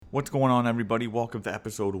What's going on, everybody? Welcome to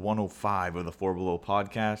episode 105 of the Four Below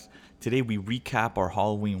podcast. Today we recap our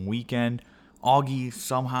Halloween weekend. Augie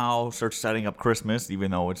somehow starts setting up Christmas,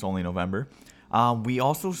 even though it's only November. We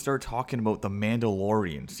also start talking about The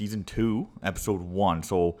Mandalorian, season 2, episode 1.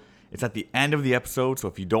 So it's at the end of the episode, so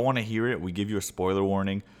if you don't want to hear it, we give you a spoiler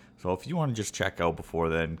warning. So if you want to just check out before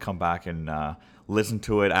then, come back and listen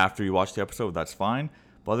to it after you watch the episode, that's fine.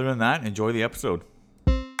 But other than that, enjoy the episode.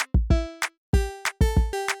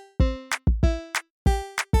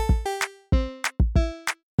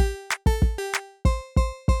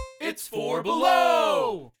 It's Four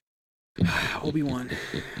Below! Obi-Wan.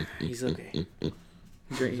 He's okay.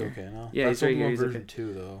 He's right here. Okay, no. Yeah, That's he's right here. Obi-Wan He's version okay.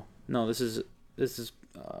 2, though. No, this is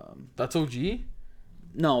That's OG?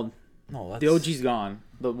 no, No, that's... the OG's gone.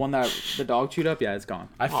 The one that the dog chewed up, yeah, it's gone.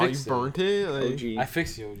 I Oh, fixed you burnt it? Like, OG. I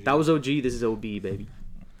fixed the OG. That was OG. This is OB, baby.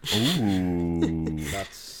 Ooh.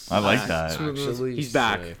 That's I like that. actually He's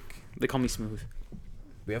back. sick. They call me Smooth.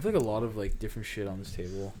 We have like a lot of like different shit on this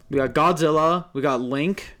table. We got Godzilla. We got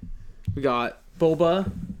Link. We got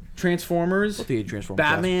Boba. Transformers. What the age transform?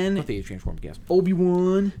 Batman. What the age transform gas?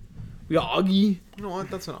 Obi-Wan. We got Augie. you know what?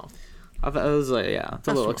 That's enough. I thought it was like, yeah, it's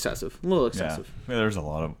a little That's excessive. A little Yeah. excessive. Yeah, there's a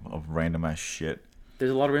lot of random ass shit.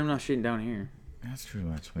 There's a lot of random shit down here. That's true.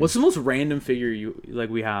 That's What's the most random figure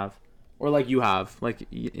we have, or like you have, like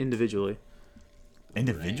individually?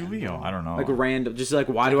 individually? Oh, I don't know. Like a random, just like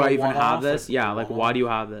why Like do a I even one-off, have this? like Yeah, a like why one-off? do you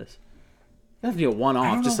have this? It doesn't be a I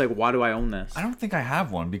one-off. don't Just know. like why do I own this? I don't think I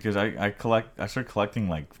have one because I started collecting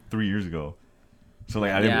like 3 years ago. So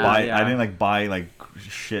like I didn't Yeah, buy yeah. I didn't like buy like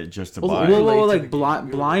shit just to Well, buy. well, Relate to like the game.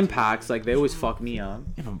 blind packs, like they always fuck me up.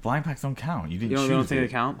 Yeah, but blind packs don't count. You didn't You choose don't think it.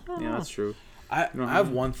 they count? Yeah, that's true. I don't have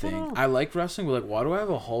have- one thing. I like wrestling, but like, why do I have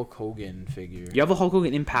a Hulk Hogan figure? You have a Hulk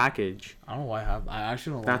Hogan in package. I don't know why I have. I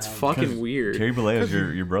actually don't know. That's why I have fucking Because weird. Terry Bollea is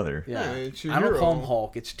your brother. Yeah, Yeah, it's your I don't call him hero.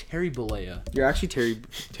 Hulk. It's Terry Bollea. You're actually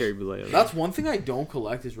Terry Bollea. That's one thing I don't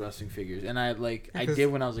collect is wrestling figures, and I Because- did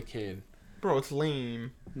when I was a kid. Bro, it's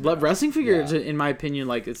lame. Wrestling figures, Yeah. in my opinion,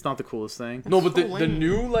 like it's not the coolest thing. No, but so the lame.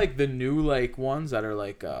 new ones that are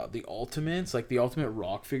like the ultimates, like the Ultimate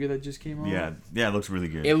Rock figure that just came out. Yeah, it looks really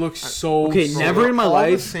good. it looks so. Okay, Bro, never they're in my all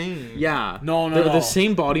life- The same. Yeah. No, They're no. the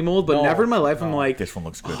same body mold, but No, never in my life I'm no. like, This one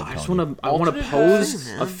looks good. oh, I'm I just telling want to I want to Alternate pose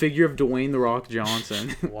has- a figure of Dwayne the Rock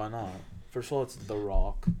Johnson. Why not? First of all, it's The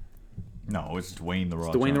Rock. you. No, it's Dwayne the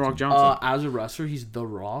Rock. Dwayne the Rock Johnson. Johnson. As a wrestler, he's The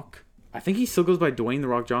Rock. I think he still goes by Dwayne the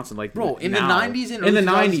Rock Johnson. Like, Bro, in the now. 90s and in the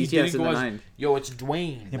early 2000s, 90s, he yes, didn't in go the as- 90s. Yo, it's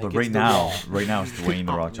Dwayne. Yeah, Like, but it's right The now, Rock. it's Dwayne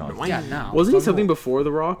the Rock Johnson. Dwayne. Yeah, now. Wasn't he Talking something about before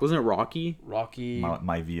the Rock? Wasn't it Rocky? Rocky?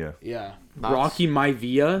 My Via. Yeah. That's Rocky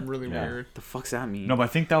Maivia? Really Yeah. weird. The fuck's that mean? No, but I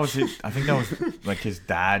think that was like his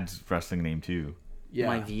dad's wrestling name too. Yeah.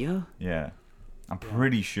 Maivia? Yeah, I'm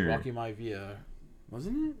pretty sure. Rocky Maivia.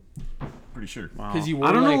 Wasn't it? Pretty sure. Wow. 'Cause he I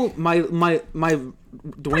wore, don't like- know. My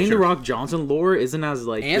Dwayne sure. the Rock Johnson lore isn't as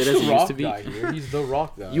like Ant's good as the it used Rock to be. guy here. He's The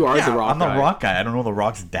Rock guy. You are Yeah, the Rock I'm the guy. Rock guy. I don't know the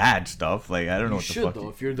Rock's dad stuff. Like I don't know You what the should fuck. though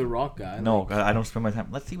if you're The Rock guy. No, like, I don't spend my time.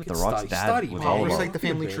 Let's see what the Rock's dad study, was man. all It's about. like the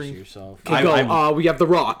family Embarrass tree. Yourself. Okay, I- go. I- We have the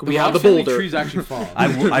Rock. We have the Rock's family boulder. tree's actually fun.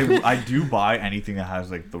 I do buy anything that has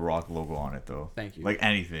like the Rock logo on it though. Thank you. Like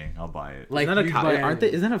anything, I'll buy it. Like Isn't that a you co- buy- aren't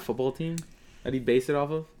they? Isn't that a football team that he based it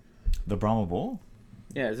off of? The Brahma Bull?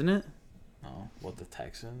 Yeah, isn't it? Oh, what the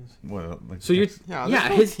Texans? What? Like, So you're Yeah, yeah there's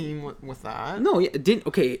no his team with that. no yeah, didn't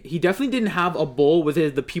okay he definitely didn't have a bull with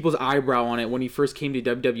the people's eyebrow on it when he first came to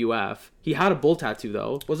WWF. He had a bull tattoo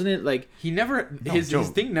though, wasn't it? Like He never his Joe.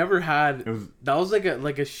 thing never had. It was That was like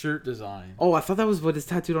a shirt design. oh, I thought that was what is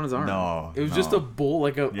tattooed on his arm. no. It was no. just a bull,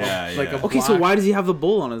 like a Yeah, like yeah. a. Okay, so black- why does he have the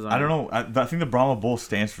bull on his arm? I don't know. I think the Brahma Bull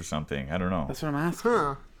stands for something. I don't know. That's what I'm asking.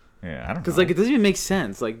 Huh. Yeah, I don't know. Because like it doesn't even make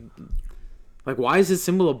sense. Like why is his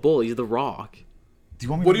symbol a bull? He's the Rock. do you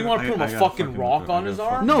want me What do you want to put him I a gotta fucking look rock it up. on I his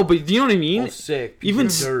gotta arm? No, but do you know what I mean? Oh, sick. Piece Even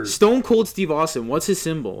of dirt. Stone Cold Steve Austin, what's his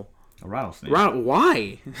symbol? A rattlesnake.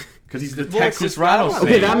 Why? Because he's the Well, Texas 'cause rattlesnake.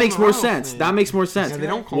 Okay, They that call makes him more rattlesnake. sense. That makes more sense. Yeah, they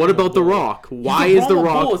don't call What him a about the bull. Rock? He's Why the is the Brahma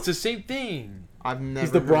Rock? Bull. It's the same thing. I've never.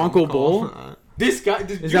 the heard Bronco him called bull? that. This guy.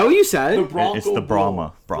 Is that what you said? The Bronco It's the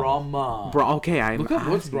Brahma. Bull. Brahma. Brahma. Okay, I Look up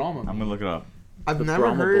what's Brahma. I'm mean. gonna look it up. I've The never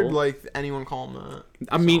Brahma heard bull? like anyone call him that.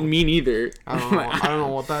 I mean, me neither. I don't know. I don't know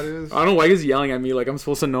what that is. I don't know why he's yelling at me like I'm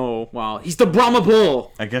supposed to know. Wow, he's the Brahma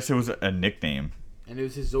Bull. I guess it was a nickname. And it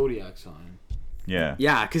was his zodiac sign. Yeah.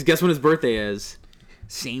 Yeah, because guess when his birthday is?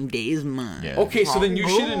 Same day as mine. Yeah. Okay, so then you Oh.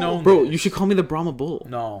 should have known. Bro, this. you should call me the Brahma Bull.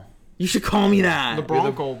 No. You should call me that. The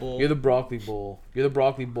Bronco Bull. You're the broccoli bowl. You're the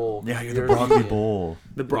broccoli bowl. Yeah, you're the broccoli vegan. bowl.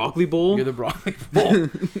 The broccoli bowl. You're the broccoli bowl.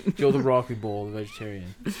 You're the broccoli bowl, the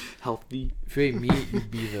vegetarian. Healthy. If you ate meat, you'd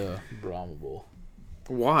be the Brahma bowl.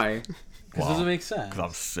 Why? Because it doesn't make sense. Because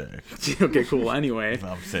I'm sick. Okay, cool. Anyway.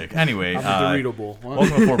 I'm sick. Anyway, I'm a Dorito What?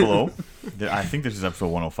 welcome to Four Below. I think this is episode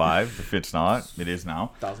 105. If it's not, it is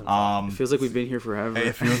now. It feels like we've been here forever.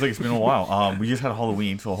 It feels like it's been a while. We just had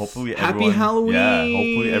Halloween, so hopefully Happy everyone. Halloween! Yeah,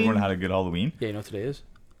 hopefully everyone had a good Halloween. Yeah, you know what today is?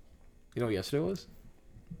 You know what yesterday was?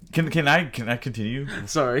 Can I continue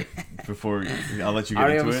Sorry. before I'll let you I get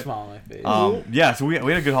already have into a it? smile on my face. Yeah, so we had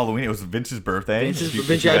a good Halloween. It was Vince's birthday. Vince, If you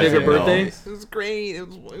guys had a good didn't know. birthday? It was great. It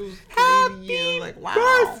was crazy. Like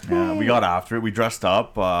wow. Yeah, we got after it. We dressed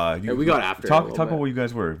up. We got after it a Talk little about bit. what you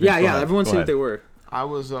guys were. Vince, Yeah, go yeah. ahead. Everyone Go said what ahead. they were. I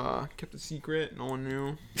was kept a secret. No one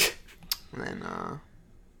knew. And then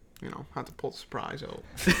had to pull the surprise out.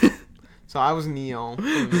 So I was Neo from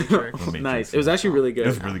Matrix. Matrix. Nice. It was actually really good. It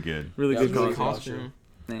was really good. Really Yeah, good it was really costume. costume.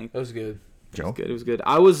 Thanks. That was good. Joe? It was good.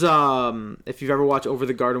 I was if you've ever watched Over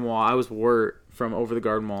the Garden Wall, I was Wirt from Over the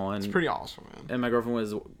Garden Wall, and It's pretty awesome, man. and my girlfriend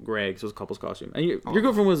was Greg, so it was a couple's costume. And your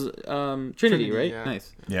girlfriend was Trinity, right? yeah.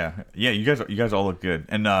 Nice. Yeah, you guys all look good.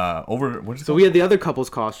 And over what is it So called? we had the other couple's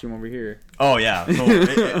costume over here. Oh yeah. So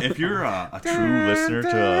if you're a true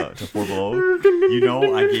listener to Four Below, you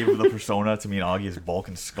know I gave the persona to me and Augie as Bulk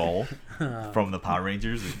and Skull from the Power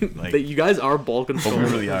Rangers. Like, That you guys are Bulk and but Skull. we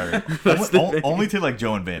really are. That's the thing. Only to like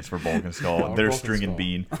Joe and Vince for Bulk and Skull. Yeah, They're Bulk and String and Skull.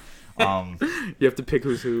 Bean. You have to pick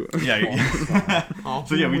who's who. Yeah. Oh,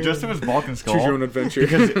 So yeah, we dressed up as Bulk and Skull. Choose your own adventure.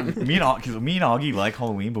 Because me and Augie like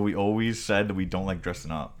Halloween, but we always said that we don't like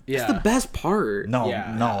dressing up. Yeah. It's the best part. No,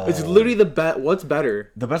 Yeah. no. It's literally the best. What's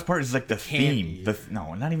better? the best part is like the Candy. theme.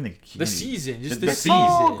 No, not even the candy. The season. Just The the, season.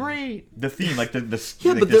 season. Oh, great. The theme, like the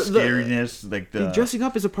Yeah, like but the the scariness, like the Dressing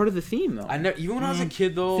up is a part of the theme, though. Even when I was a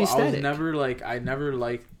kid, though, The I was aesthetic. never like, I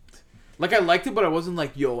liked it, but I wasn't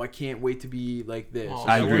like, yo, I can't wait to be like this. Oh,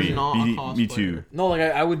 I so agree. you're not a Me cosplayer. too. No, like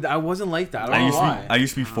I wasn't like that. I don't know why. I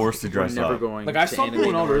used to be forced to We're dress never up. going. Like I to stopped anime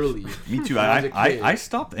going out doors. early. Me too. when I was a kid. I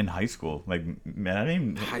stopped in high school. Like man, I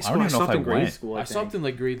didn't. High I school. don't I even know if stopped I in grade went. school. I stopped in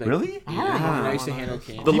like grade like Really? 8 when I used to handle nice.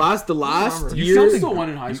 candy. The last You year. still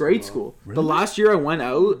went in high school. Grade though. school. Really? The last year I went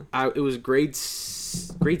out, it was grade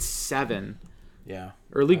 7, Yeah.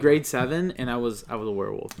 early grade 7, and I was a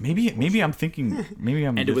werewolf. Maybe I'm thinking. Maybe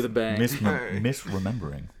I'm Ended just with a bang.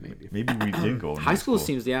 misremembering. Maybe we did go. In High school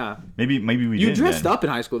seems Maybe we You did. dressed then. up in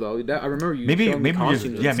high school though. I remember you. Maybe showing me we just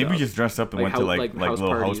costumes and maybe we stuff. just dressed up and Like went to how- like like house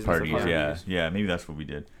little house parties and stuff parties. like Yeah, that. yeah. Maybe that's what we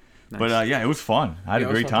did. Nice. But yeah, it was fun. I had Yeah, a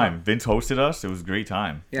it was great fun time. Vince hosted us. It was a great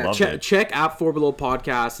time. Yeah, Loved check, it. check at 4 Below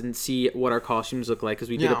Podcast and see what our costumes look like because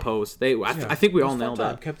we did a Yeah. post. I think we all nailed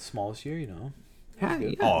I it. kept the smallest year, you know. Yeah,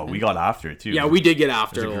 yeah. Oh, we got after it too. Yeah, we did get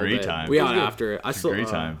after It it was a a little great bit. time. We It was got good. after it. I It was a still, great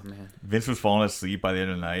time. Man. Vince was falling asleep by the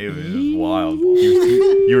end of the night. It was wild.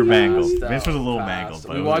 You were mangled. Passed Vince was a out, little passed. mangled,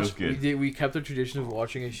 but We it was watched. good. We kept the tradition of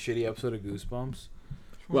watching a shitty episode of Goosebumps.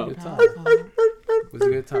 Well, Good time. It was a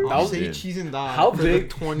good time. That I'll was say did. cheese and die. How for big-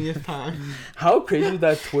 The 20th time. how crazy was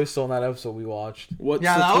that twist on that episode we watched? what's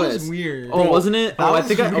Yeah, the that twist? was weird. Oh, wasn't it? That Oh, I was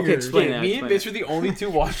think I. Okay, weird. explain Okay, it. me and Vince were the only two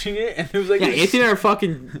watching it, and it was like Yeah, this, Anthony and I are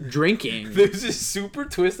fucking drinking. there's this super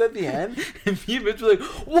twist at the end, and me and Vince were like,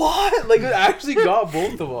 "What?" Like it actually got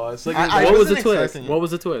both of us. Like, I What was the wasn't twist? expecting it. What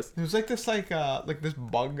was the twist? It was like this, like this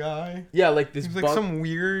bug guy. yeah, like this. He was like bug- some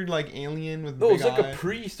weird, like alien with no, it big was like eye. a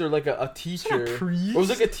priest or like a teacher. priest? It was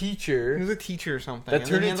like a He teacher. was a teacher or something. That And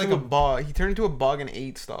turned then he had into like a bug. He turned into a bug and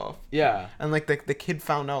ate stuff. Yeah. And like the kid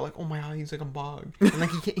found out, like, oh my god, he's like a bug. And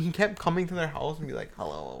like he kept coming to their house and be like,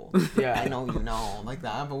 hello, Yeah. I know you know, like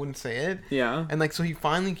that, but wouldn't say it. Yeah. And like so he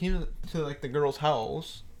finally came to like the girl's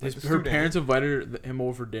house. Like, the Her student. parents invited him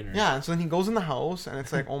over for dinner. Yeah, and so then he goes in the house and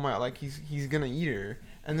it's like, oh my, like he's gonna eat her.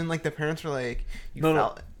 And then like the parents are like, you No, no.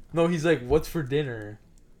 fell. No, he's like, "What's for dinner?"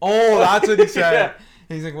 Oh, that's what he said. Yeah.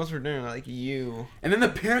 And he's like, what's for dinner? Like you. And then the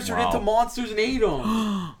parents turned Wow. into monsters and ate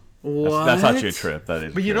them. What? That's actually a trip. That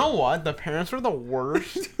is. But a you trip. know what? The parents were the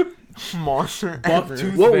worst monster Buck ever.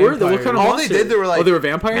 tooth What were they? What vampires. kind of All they monsters? did, they were like, Oh, they were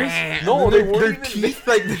vampires? No, And they their weren't even teeth,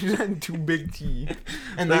 like they just had two big teeth,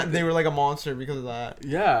 and Like, that they were like a monster because of that.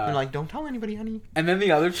 Yeah. And like, don't tell anybody, honey. And then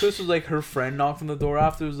the other twist was like her friend knocked on the door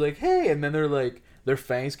after, was like, "Hey," and then they're like, their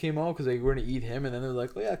fangs came out because they were gonna eat him, and then they're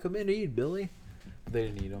like, "Oh yeah, come in and eat, Billy." But they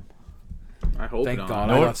didn't eat him. I hope Thank not. God.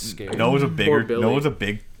 No, I got scared. No, it was a Poor bigger. Billy. No, it was a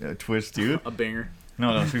big twist too. A banger.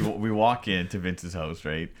 No, so we walk into Vince's house,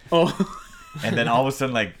 right? Oh. And then all of a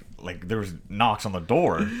sudden, like like there was knocks on the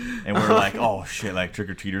door, and we were like, oh shit, like trick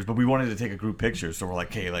or treaters. But we wanted to take a group picture, so we're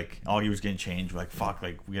like, hey, like Augie was getting changed. We're like, fuck,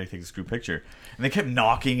 like we gotta take this group picture. And they kept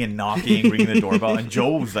knocking and knocking, ringing the doorbell. And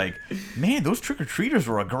Joe was like, man, those trick or treaters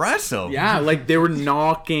were aggressive. Yeah, like they were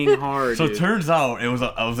knocking hard. So dude. it turns out it was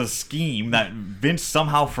a scheme that Vince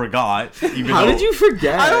somehow forgot. Even How though did you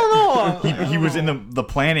forget? I don't know. he was in the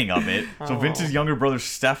planning of it. So Vince's younger brother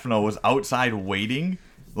Stefano was outside waiting,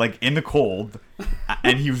 like in the cold,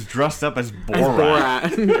 and he was dressed up as Borat.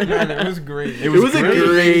 As Borat. Man, it was great. It It was a great.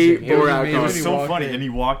 great It was Borat amazing. It was When he so walked funny, in. and he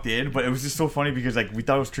walked in, but it was just so funny because like we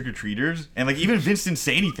thought it was trick or treaters, and like even Vince didn't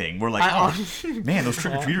say anything. We're like, oh man, those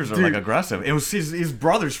trick or treaters are like aggressive. It was his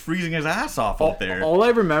brother's freezing his ass off out there. All I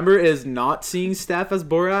remember is not seeing Steph as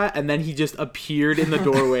Borat, and then he just appeared in the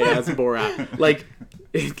doorway as Borat. Like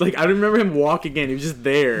I remember him walking in. He was just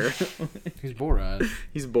there. He's Borat.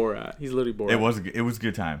 He's Borat. He's literally Borat. It was a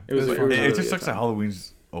good time. It was It a was really It good just sucks that time.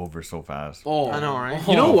 Halloween's over so fast. Oh, I know, right?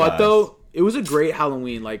 You know Oh, what fast. though? It was a great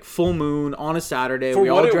Halloween, like full moon on a Saturday. For We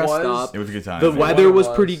all what it dressed was, up. It was a good time. The what weather it was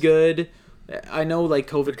was. pretty good. I know like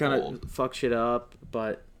COVID kind Cold. of fucked shit up,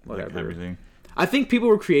 but like whatever. everything. I think people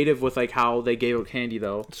were creative with like how they gave out candy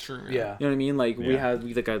though. It's true. Yeah. You know what I mean? Like we Yeah.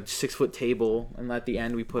 had like a 6-foot table, and at the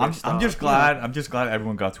end we put. I'm our stuff. just glad. I'm just glad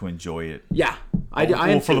everyone got to enjoy it. Yeah, I Well,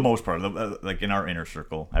 am for the too. most part, like in our inner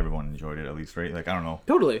circle, everyone enjoyed it at least, right? Like I don't know,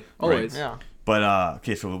 Totally, always. Yeah. but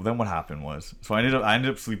okay. So then what happened was, so I ended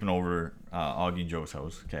up sleeping over Augie and Joe's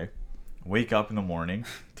house. Okay, wake up in the morning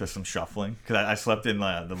to some shuffling because I slept in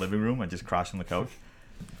the living room. I just crashed on the couch.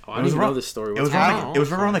 Oh, I didn't even know this story. It was What's around happening? like, it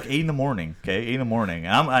was around like 8 in the morning. Okay, 8 in the morning,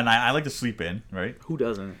 and I like to sleep in, right? Who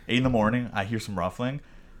doesn't? 8 in the morning, I hear some ruffling,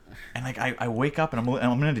 and like I wake up and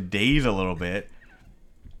I'm in a daze a little bit.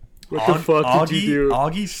 What the fuck did you do?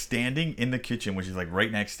 Augie's standing in the kitchen, which is like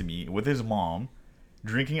right next to me, with his mom,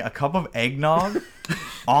 drinking a cup of eggnog.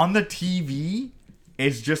 On the TV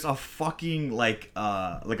is just a fucking like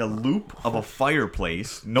a loop of a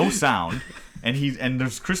fireplace, no sound, and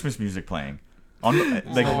there's Christmas music playing. On the,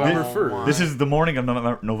 like November this, 1st. this is the morning of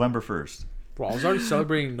November 1st. Bro, I was already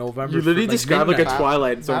celebrating November. You literally described like a midnight.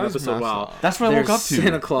 Twilight Zone That is episode. messed Wow. up. That's what I There's woke up to.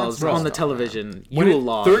 Santa Claus That's on the messed up, television. When You it- will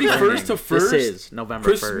love. 31st to 1st, This is November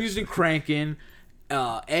Christmas 1st. music cranking,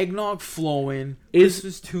 eggnog flowing, Is-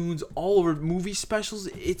 Christmas tunes all over, movie specials.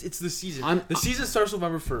 It's the season. The season starts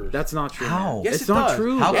November 1st. That's not true. How? man. Yes, it's it not does.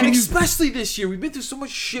 true. How And can you- especially this year, we've been through so much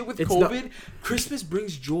shit with It's COVID. not- Christmas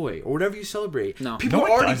brings joy, or whatever you celebrate. No. People No, are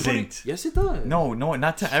it already doesn't. putting. Yes, it does. No,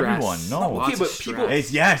 not to Stress. everyone. No. Lots Okay, of but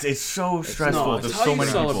stress. people- It's so stressful No, to it's how so you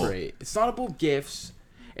many people. celebrate. It's not about gifts.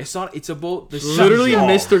 It's not. It's about the Literally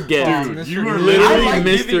season. Mr. Gift. Dude, Mr. you were Gift. literally I like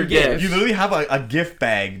Mr. giving Gift. You literally have a gift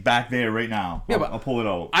bag back there right now. Yeah, I'll, but- I'll pull it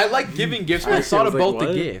out. I like giving gifts, but I it's not was like, about the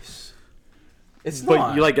what? gifts. It's But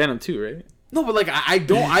not. you like Denim too, right? No, but like I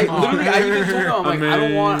don't. I literally I even told them I'm like I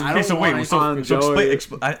don't want. I Okay, don't so want. wait, so on explain,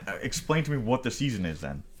 Joey. explain to me what the season is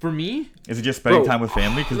then. For me, Is it just spending Bro, time with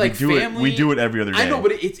family? Because like we do family- we do it every other day. I know,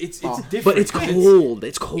 but it's different. But it's cold.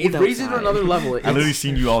 It's cold It raises it to outside. another level. I literally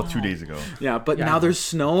seen you all 2 days ago. Yeah, but Yeah, I now know. there's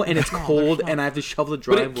snow and it's cold and I have to shovel the But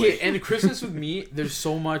driveway. okay, and Christmas with me, there's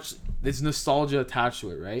so much. There's nostalgia attached to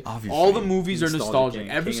it, right? Obviously. All the movies are Nostalgia nostalgic. king,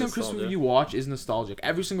 Every king single Christmas nostalgia. movie you watch is nostalgic.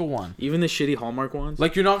 Every single one. Even the shitty Hallmark ones.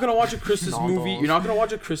 Like you're not gonna watch a Christmas Not movie. those. You're not gonna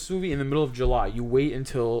watch a Christmas movie in the middle of July. You wait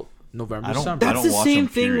until November, I don't- December. I that's don't the watch same them,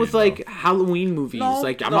 thing with period, like Halloween movies. No,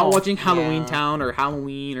 like I'm no. not watching Halloween Yeah. Town or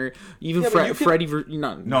Halloween or even Yeah, but you can- Freddy. No,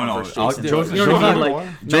 versus Jason. Joe's, You know what I mean? Like, Like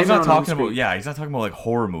Joe's Nightmare not on Elm talking about. Street. Yeah, he's not talking about like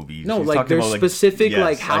horror movies. No, He's like talking there's about, specific yes,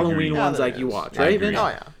 like I agree. Halloween Yeah, ones there like you is. watch, I right? agree. Vince? Oh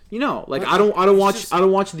yeah. You know, like But I don't watch just- I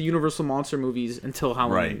don't watch the Universal monster movies until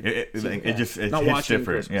Halloween. Right. It just it Not hits watching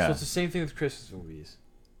different. Christmas. Yeah. So it's the same thing with Christmas movies.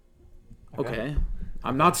 Okay.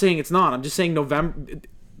 I'm not saying it's not. I'm just saying November.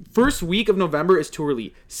 First week of November is too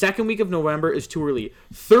early. Second week of November is too early.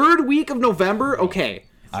 Third week of November, okay.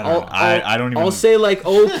 I don't know. I don't even. I'll say like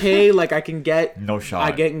okay, like I can get No shot.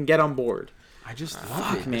 I can get on board. I just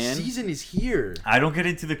love it. man. The season is here. I don't get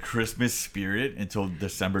into the Christmas spirit until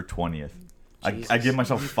December 20th. I give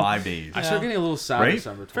myself 5 days. I start getting a little sad Right?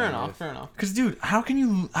 December 20th. Fair enough. Fair enough. Cause dude, how can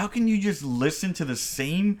you just listen to the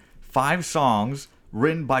same 5 songs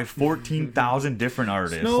written by 14,000 different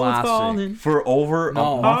artists No Classic. falling. for over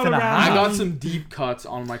No. a month and a All half? I got some deep cuts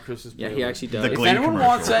on my Christmas. Yeah, he playlist. actually does. The If Glade anyone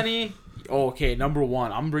wants commercial. any, okay, number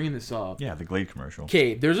one, I'm bringing this up. Yeah, the Glade commercial.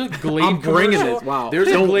 Okay, there's a Glade I'm bringing commercial. this, wow. There's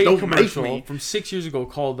a Don't- Glade don't make commercial me. from 6 years ago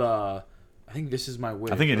called I think This Is My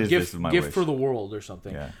Wish. I think it or is Gift, This Is My Gift Wish. for the World or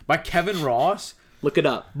something. Yeah. By Kevin Ross. Look it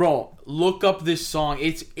up. Bro, look up this song.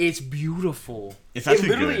 It's beautiful. It's actually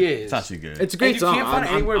it literally good. is. It's actually good. It's a great you song. can't find it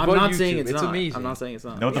I'm anywhere I'm but not YouTube. saying it's It's not. amazing. I'm not saying it's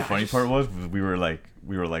not. You know what the Yeah, funny just- part was? We were like,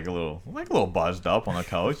 we were like a little buzzed up on the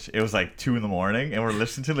couch. It was like 2 a.m. and we're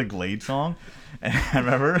listening to the Glade song. And I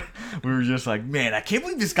remember we were just like, man, I can't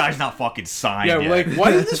believe this guy's not fucking signed Yeah, yet. we're like,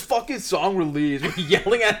 why did this fucking song release? We're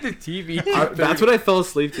yelling at the TV. That's what I fell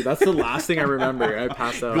asleep to. That's the last thing I remember. I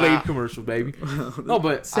passed out. Glade commercial, baby. No,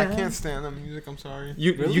 but I can't stand that music. I'm sorry.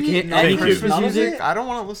 You Really? can't No, any Christmas Christmas music. music? I don't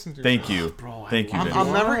want to listen to. Thank it. you. Bro, I Thank you, love Vinny.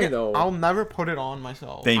 I'll never Why, get. though? I'll never put it on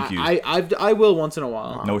myself. Thank you. I will once in a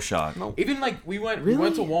while. No shot. No. even like we went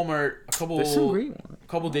Really? to Walmart a There's some great ones.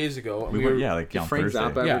 couple days ago. And We we went, were, yeah, like Did on Frank Thursday.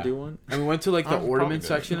 Zappa Yeah. ever do one? and we went to like the Oh, probably ornament did.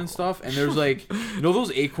 section and stuff, and there's like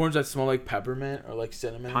those acorns that smell like peppermint or like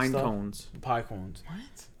cinnamon and Pine stuff. cones. Pie cones. What?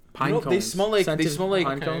 Pine You know, cones. they smell like Scented pine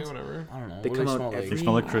pine Okay, cones. whatever. I don't know. They what come do out they smell every- like? They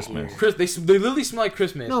smell like Christmas. They literally smell like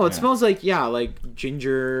Christmas. No, it Yeah. smells like like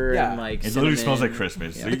ginger Yeah. and like. It literally smells like cinnamon.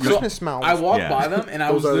 Christmas. Yeah. So you- Christmas smells. I walked Yeah. by them and I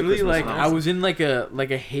Those was are the literally Christmas like, smells. I was in like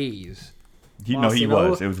a haze. no, he You know,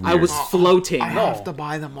 was. It was weird. I was floating. I No. have to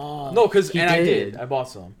buy them all. No, because He and I did. did. I bought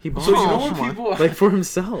some. He bought So you know Oh, when come on. people like for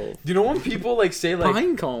himself. you know when people like say like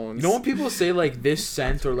Pine cones. you know when people say like this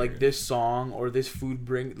scent or like this song or this food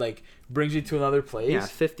brings you to another place? Yeah,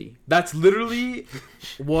 50. That's literally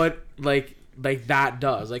what like that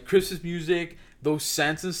does. Like Christmas music, those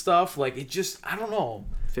scents and stuff, like it just I don't know.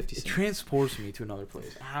 50 It cents. transports me to another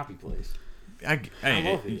place. A happy place. I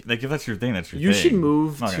love it. like if that's your thing, that's your You thing. should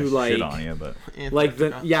move I'm not to, gonna shit like- on you, but Like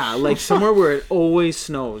like somewhere where it always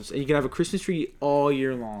snows and you can have a Christmas tree all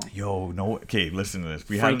year long. yo, no. Okay, listen to this.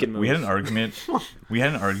 We Franken had an move. argument. We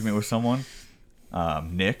had an argument with someone.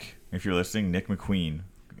 Nick, if you're listening, Nick McQueen.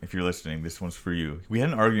 If you're listening, this one's for you. We had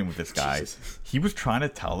an argument with this guy. Jesus. He was trying to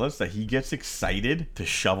tell us that he gets excited to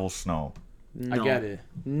shovel snow. No. I get it.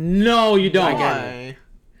 No, you don't. I get it.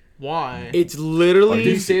 Why? It's Did you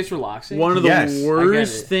literally say it's relaxing? one of the Yes, I get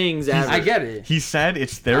worst it. things ever. I get it. He said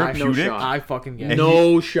it's no therapeutic, shot. I fucking get And it.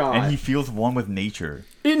 No shot. and he feels one with nature.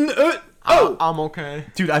 I'm okay.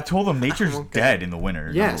 Dude, I told him nature's Okay. dead in the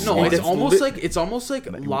winter. Yes. No, Well, it's that's almost like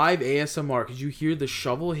live ASMR because you hear the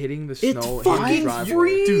shovel hitting the It's snow. in fucking the driveway.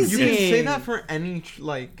 freezing. You can say that for any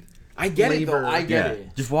like. I get it labor. though. I Yeah. get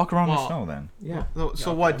it. Just walk around the Well, snow then. Yeah. So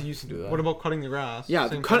Yeah, what okay. do you Do that. What about cutting the grass? Yeah,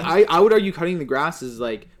 Same cut, thing? I would argue cutting the grass is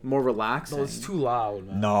like more relaxing. No, it's too loud,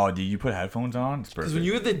 man. No, dude, you put headphones on. It's Because perfect. when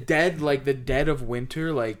you have the dead of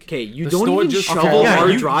winter, like Okay, you the don't snow even just shovel falls. Yeah, our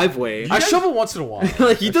you- driveway. I shovel once in a while.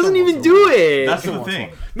 like he I doesn't shovel even once in a while. do it. That's Shovel the once in a thing.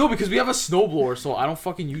 while. No, because we have a snowblower, so I don't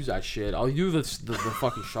fucking use that shit. I'll use the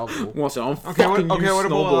fucking shovel. Well, so I'm Okay, fucking what use about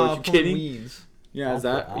snowboards. You pulling kidding? weeds? Yeah, is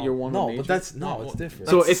that your one? No, with but nature? that's No, it's different.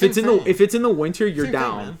 So That's the if it's in same the thing. if it's in the winter, you're Same thing,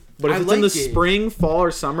 down. man. But if I it's in the like it. spring, fall,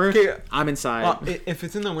 or summer, Okay, I'm inside. If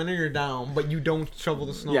it's in the winter, you're down, but you don't shovel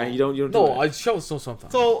the snow. yeah, you don't. no, do it. I shovel snow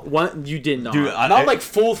sometimes. So What you did not. Dude, Not like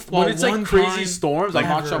full. Well, when it's like one crazy time, storms, like,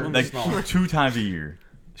 I'm not shoveling the like snow. 2 times a year.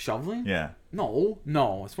 Shoveling? Yeah.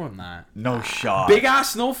 No, it's more than that. No shot. Big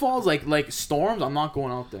ass snowfalls, like storms. I'm not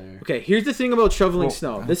going out there. Okay, here's the thing about shoveling Well, I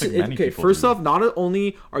snow. don't This think is many okay. people First do. off, not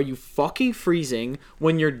only are you fucking freezing,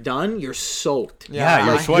 when you're done, you're soaked. Yeah,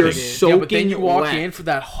 you're I sweating. You're hate it. soaking Yeah, but then you walk wet. in for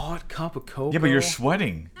that hot cup of cocoa. Yeah, but you're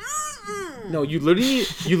sweating. No, you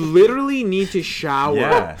literally need to shower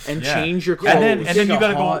Yeah. and yeah. change your clothes. And then Take you a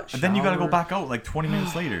gotta go. hot And then you gotta go shower. back out like 20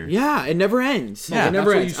 minutes later. Yeah, it never ends. Yeah, it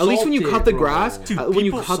never that's why ends. you At least when you salt cut it, the bro. grass, Dude, when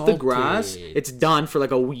you people cut the salt grass, it. it's done for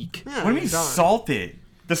like a week. Yeah, What do you mean you're done. salt it?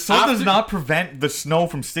 The salt does After- not prevent the snow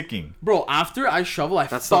from sticking. Bro, after I shovel, I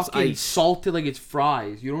That stuff's fucking ice. salt it like it's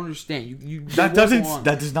fries. You don't understand. You That they won't go doesn't. on.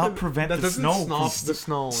 That does not prevent That the doesn't snow. stop from the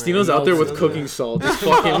snow. man. Stino's out there with Doesn't cooking it? salt, just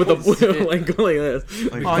fucking with a like going like this.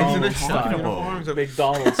 Like, Oh, he's in a McDonald's shot talking uniform. about.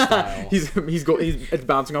 McDonald's style. He's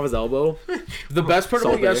bouncing off his elbow. The best part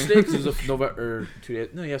about Salt it. yesterday, because it was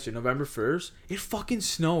yesterday, November 1st, it fucking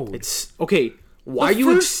snowed. It's okay. Why are The you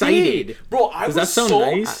first day. excited? Bro, I Does was that sound so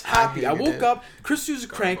nice? happy. I hated woke it. up, Chris was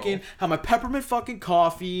cranking, had my peppermint fucking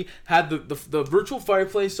coffee, had the virtual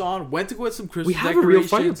fireplace on, went to go get some Christmas We have a real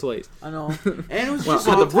decorations. fireplace. I know. And it was Well, just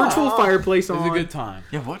had a the good virtual time. fireplace It was on. a good time.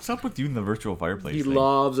 Yeah, what's up with you in the virtual fireplace? He thing?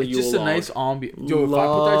 loves a It's Yule just a log. nice ambiance. Yo, if I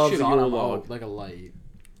put that Loves shit a on, Yule I'm log. out like a light.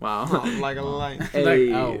 Wow. Like a light.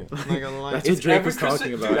 Hey. out. Like a light. That's what Drake every was talking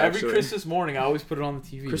Christmas, about, Dude, every actually. Christmas morning, I always put it on the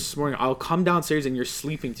TV. Christmas morning, I'll come downstairs and you're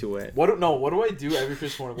sleeping to it. What do I do every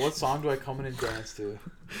Christmas morning? What song do I come in and dance to?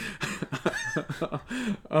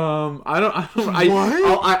 All I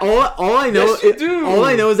know Yes, you do. all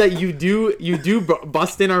I know is that you do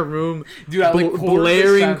bust in our room, Dude, at like quarter to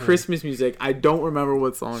blaring 7. Christmas music. I don't remember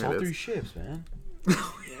what song Saw it Three is. Ships, man.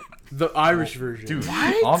 The Irish version. Dude,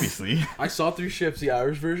 obviously. I saw Three Ships, the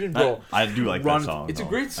Irish version, bro. I do like Run- that song. it's a though.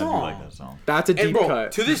 great I song. do like that song. That's a And deep bro,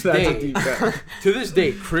 cut. to this That's day- a deep cut. To this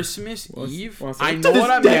day, Christmas What's- Eve, what's I that? know To what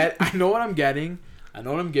this I'm day. I know what I'm getting. I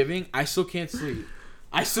know what I'm giving. I still can't sleep.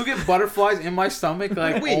 I still get butterflies in my stomach.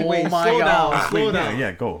 Like, Wait, oh wait, my slow god. down. Slow Wait, down.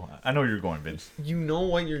 yeah, go. I know where you're going, Vince. You know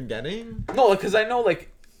what you're getting? No, because I know, like,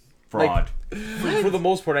 Fraud. for the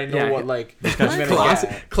most part, I know Yeah. what, like, guy's I'm gonna Classic,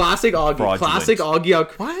 get. classic Augie. Fraudulent. Classic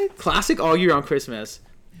Augie. What? Classic Augie around Christmas.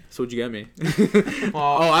 So what'd you get me? Well,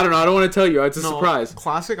 Oh, I don't know. I don't want to tell you. It's a no, surprise.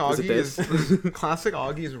 Classic Was it Augie this? Classic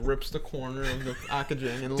Augie rips the corner of the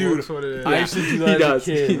packaging and Dude, looks what it is. I used to do He that does. as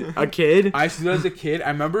a kid. A kid? I used to do that as a kid. I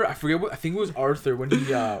remember, I forget what, I think it was Arthur when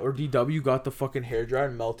he, or DW got the fucking hairdryer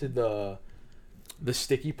and melted the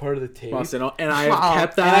sticky part of the tape. And I Wow.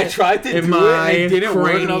 kept And that I tried to in do it, my and it didn't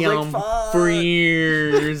work, and I was like, cranium fuck. for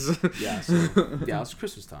years. Yeah, so, yeah, it's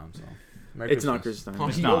Christmas time, so. Merry It's not Christmas Well,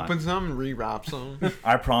 time. he not. opens them and rewraps them.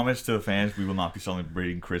 I promise to the fans we will not be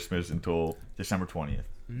celebrating Christmas until December 20th.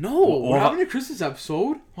 No, we're Well, having a Christmas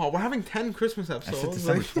episode. Well, we're having 10 Christmas I said episodes.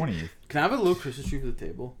 December like- 20th. Can I have a little Christmas tree for the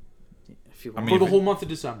table? If you I want. mean, For the if whole month of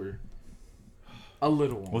December. A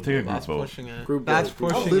little one. We'll take a group That's vote. pushing it. Group That's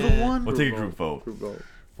vote. pushing A little it. one? We'll take a group vote. Group vote.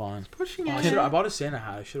 Fine. Pushing Oh, it. I bought a Santa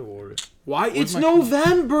hat. I should have worn it. Why? It's my-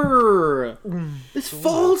 November. It's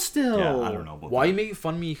fall still. Yeah, I don't know. About Why that. you making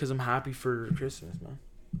fun of me because I'm happy for Christmas, man?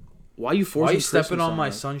 Why you forcing Why you stepping Christmas on my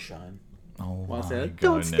us? sunshine? Oh What's my that?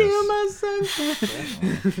 goodness. Don't steal my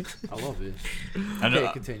sunshine. I love it. Ano-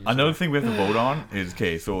 Okay, continue. Another thing we have to vote on is,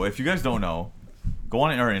 okay, so if you guys don't know, go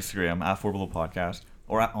on our Instagram at 4 Below Podcast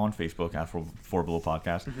or on Facebook at 4 Below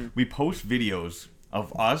Podcast. Mm-hmm. We post videos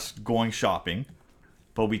of us going shopping,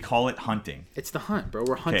 but we call it hunting. It's the hunt, bro.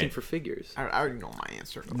 We're hunting Okay. for figures. I already know my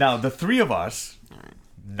answer. Now, the three of us, Alright.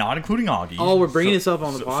 not including Augie. Oh, we're bringing this up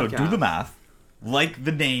on the So podcast. do the math. Like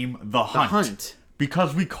the name, The The Hunt. hunt.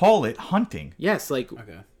 Because we call it hunting. Yes, like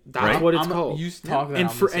Okay. that's Right? what it's I'm called. used to talking and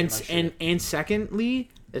that for I'm gonna say my shit. and secondly,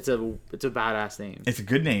 it's a badass name. It's a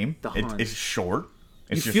good name. The It's, Hunt. it's short.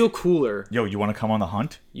 It's You just, feel cooler. yo, you want to come on the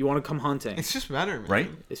hunt? You want to come hunting. It's just better, man.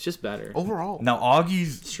 Right? It's just better. Overall. Now,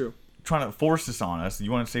 Augie's It's true. trying to force this on us.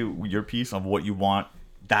 You want to say your piece of what you want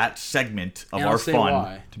that segment of And I'll our say fun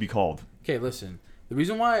why. to be called? Okay, listen. The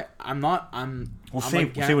reason why I'm Well, say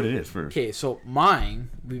what it is first. Okay, so mine,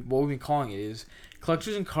 what we've been calling it is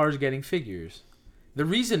collectors and cards getting figures. The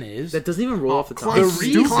reason is That doesn't even roll off the tongue. Clunky. It's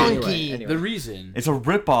stupid. Clunky. Anyway. the reason. It's a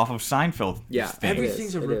rip-off of Seinfeld. Yeah, thing. Everything's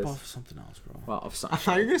is, a it rip is. off of something else, bro. Well, of some. I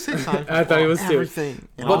thought you were going to say Seinfeld. I thought it was too. Everything.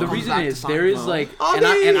 It But all the comes reason back to is there is Seinfeld. like,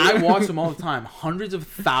 Augie! and I watch them all the time. Hundreds of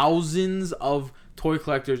thousands of toy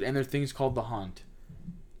collectors and their things called the Hunt.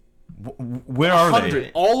 Where are Hundred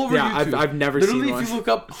they? all over Yeah, YouTube. I've never Literally, seen if one. you look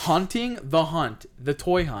up hunting, the hunt, the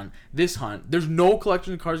toy hunt, this hunt, there's no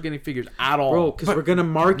collection of cards getting figures at all. Bro, because But we're gonna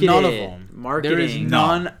market none it. of them. Marketing. There is No.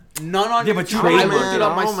 none on Yeah, but YouTube. trade- I looked it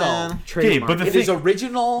up Oh, myself. man. Okay, Trademark. but the It thing, is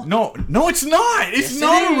original. no, it's not. It's Yes,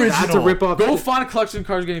 not it is. original. That's a rip off. Go find a collection of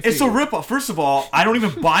cards getting It's figures. a rip-off. First of all, I don't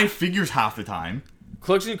even buy figures half the time.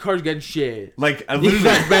 Collection of cards getting shit. Like, I literally,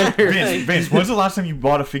 That's better. Vince, when's the last time you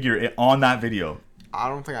bought a figure on that video? I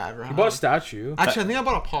don't think I ever You have. bought a statue. Actually, I think I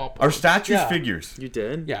bought a pop. Are statues Yeah. figures? You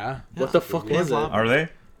did? Yeah. What the fuck was it? Lab- Are they?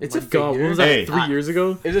 It's Oh a my God, figure. what was that? Hey. 3 years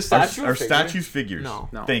ago? Is a Are, statue are a figure? statues figures? No.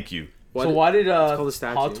 No. Thank you. What? So why did called a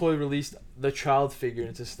statue. Hot Toy release the child figure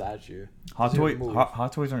and it's a statue? Hot, Does it move?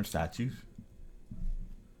 Hot Toys aren't statues.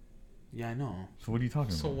 Yeah, I know. So what are you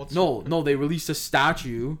talking So about? what's No, they released a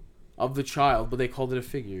statue of the child, but they called it a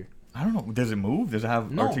figure. I don't know. Does it move? Does it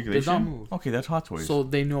have No, it articulation? does not move. Okay, that's Hot Toys. So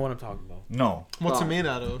they know what I'm talking about. no, What's it Wow. made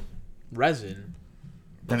out of? Resin.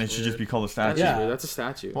 then it should just be called a That's, statue. Yeah. weird. That's a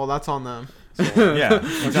statue. Well, that's on them. Yeah,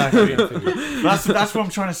 exactly. Figure. that's what I'm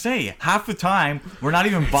trying to say. Half the time, we're not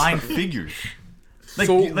even buying figures. Like,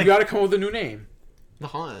 So like we gotta come up with a new name. The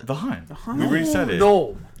Hunt. the Hunt. We already said it.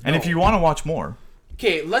 No. And if you want to watch more,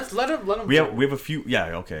 Okay, let him. we have a few. Yeah,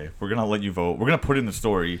 okay. We're gonna let you vote. We're gonna put it in the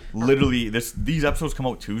story. Literally, these episodes come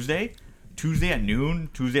out Tuesday at noon,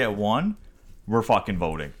 Tuesday at 1. We're fucking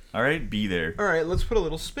voting. All right, be there. All right, let's put a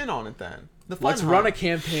little spin on it then. The fun Let's hunt. run a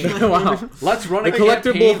campaign. Wow. Let's run The a collectible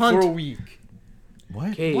campaign hunt. for a week.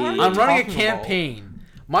 What? Okay. What are you I'm running a talking about? campaign.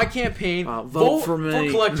 My campaign. Vote vote for for me.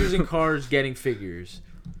 collectors and cards getting figures.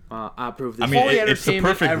 I approve this. I mean, Fully it's the entertainment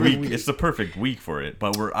perfect every week. week. It's the perfect week for it.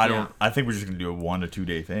 But I think we're just gonna do a 1 to 2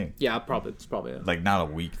 day thing. yeah, it's probably it. Like not a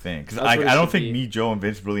week thing. Because That's I what it don't should think be. me, Joe, and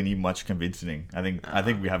Vince really need much convincing. I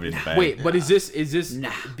think we have it in the bag. Wait, but is this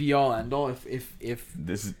Nah. be all end all? If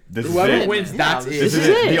this whoever is it. wins, Yeah, that's this it. This is is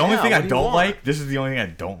it. it. The only Yeah, thing I what do you don't want? like. This is the only thing I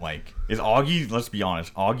don't like. Is Augie. Let's be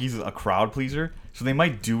honest. Augie's a crowd pleaser, so they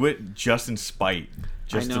might do it just in spite,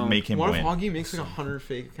 just I to know. make him What win. if Augie makes like 100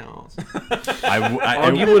 fake accounts?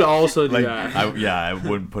 Augie would also do like, that. I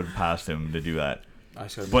wouldn't put it past him to do that. I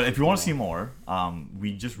started But if you want to see making more,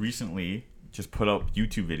 we just recently just put up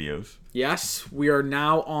YouTube videos. Yes, we are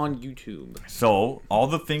now on YouTube. So all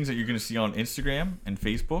the things that you're gonna see on Instagram and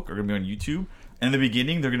Facebook are gonna be on YouTube. And in the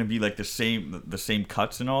beginning, they're gonna be like the same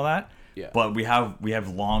cuts and all that. Yeah. But we have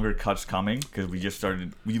longer cuts coming because we just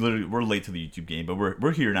started. We're late to the YouTube game, but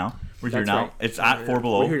we're here now. We're here That's now. right. It's at Four We're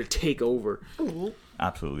Below. here to take over.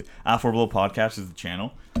 Absolutely. At Four Below Podcast is the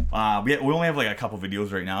channel. We only have like a couple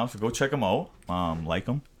videos right now, so go check them out. Like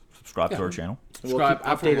them, subscribe to our channel. Subscribe, keep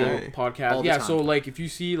Apple updated Podcast. all the Yeah, time. so like if you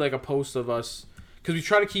see like a post of us, because we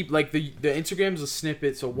try to keep like the Instagram's a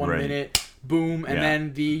snippet, so 1 Right. minute, boom, and Yeah.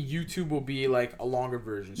 then the YouTube will be like a longer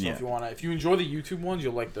version. So Yeah. if you enjoy the YouTube ones,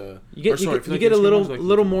 you'll like the. You get or sorry, you if get, you like get the a Instagram little ones, like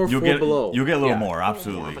little YouTube. more You'll for get below. you'll get a little Yeah. more.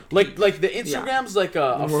 Absolutely. Like the Instagram's like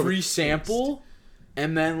a More free taste. sample,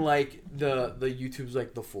 and then like the YouTube's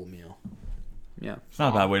like the full meal. Yeah. It's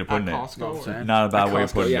not a bad way to put At it. Know Costco, what I'm or- saying? Not a bad At way of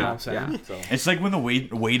Costco, putting You know yeah. what I'm saying? So. It's like when the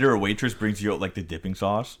waiter or waitress brings you out like the dipping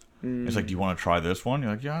sauce. It's like, do you want to try this one?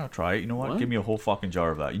 You're like, yeah, I'll try it. You know what? What? Give me a whole fucking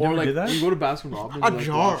jar of that. You Or never like did that? you go to Baskin Robbins. A you're like,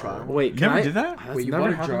 jar. "Wanna try one?" Wait, You can never I- did that? That's Wait, you never bought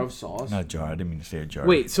a jar happened. of sauce? Not a jar. I didn't mean to say a jar.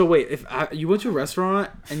 Wait, so wait, if you went to a restaurant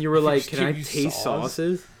and you were like, just "Can I give you taste sauce?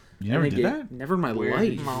 sauces?" You never And they did get- that? Never in my Weird.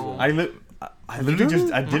 life. No. I literally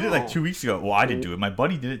just I did it like No. 2 weeks ago. Well, I didn't do it. My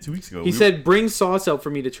buddy did it 2 weeks ago. He said, "Bring sauce out for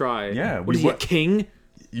me to try." Yeah, What we is he, a wa- king?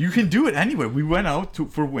 you can do it anyway. We went out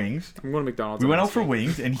for wings. I'm going to McDonald's. We went on out for this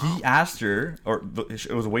wings, and he asked her,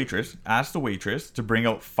 it was a waitress, asked the waitress to bring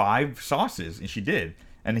out 5 sauces, and she did.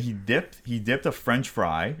 And he dipped a French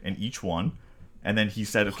fry in each one, and then he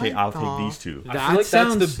said, "Okay, What I'll the- take these 2." I That feel like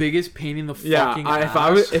sounds- that's the biggest pain in the Yeah, fucking if ass. I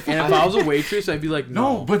was- if and I- if I was a waitress, I'd be like,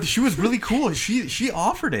 No, but she was really cool. She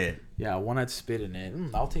offered it. yeah, one I'd spit in it.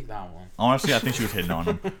 I'll take that one. Honestly, I think she was hitting on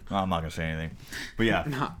him. I'm not gonna say anything, but yeah,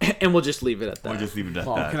 Nah, and we'll just leave it at that. we'll just leave it at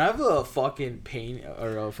Oh, that. can I have a fucking pain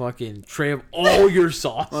or a fucking tray of all your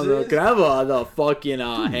sauces? Can I have the fucking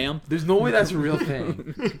ham? There's no way that's a real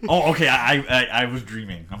thing. Oh, okay. I was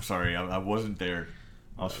dreaming. I'm sorry. I wasn't there.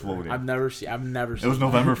 I was floating. I've never seen. It was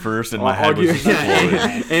November 1st, and my I'll head was give- just floating.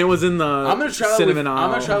 and it was in the I'm gonna try that with. cinnamon I'm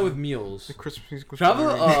aisle. gonna try it with meals. Christmas. Can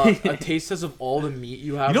I have a taste test of all the meat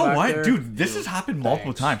you have? You know back what, there? dude? This has happened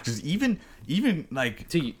multiple Thanks. times. Because even like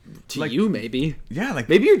to like- you maybe. yeah, like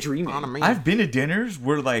Maybe you're dreaming. On a me. I've been to dinners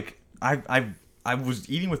where like I was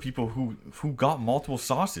eating with people who got multiple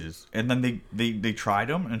sauces, and then they tried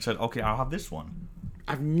them and said, "Okay, I'll have this one."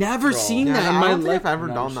 I've never Bro. seen Yeah, that in I my don't think life. I've ever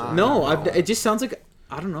No, done sure. that. No, it just sounds like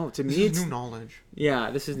I don't know. To me, This it's is new knowledge.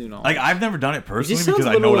 yeah. This is new knowledge. Like I've never done it personally sounds because a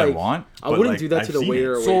I know little what I like- want. I but, wouldn't like, do that I've to the seen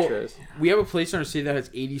waiter it. or So waitress. we have a place in our city that has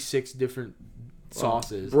 86 different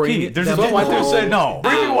sauces. Bring Okay, it- there's them a But why all. they said no.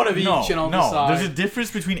 bring me one of each No, and I'll no. decide. There's a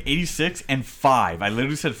difference between 86 and 5. I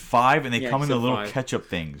literally said 5, and they Yeah, come you in the said little 5. ketchup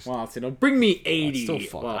things. Wow, so don't bring me 80. still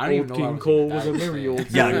fuck- Wow, I don't even old know King how to Cole do was that. a very old.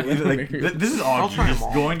 Yeah, king. like this is I'll Augie try just them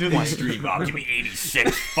all. going to the extreme. Oh, give me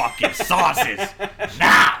 86 fucking sauces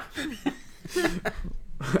now.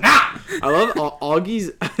 I love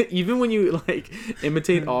Augie's. Even when you like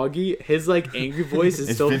imitate Augie, his like angry voice is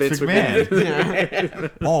It's still Vince Vince McMahon.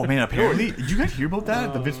 McMahon. Oh man, apparently, did you guys hear about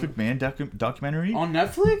that? The Vince McMahon documentary? On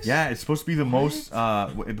Netflix? Yeah, it's supposed to be the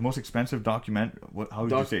most expensive document. How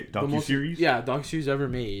would you say it? The most- Docu-series? Yeah, docu-series ever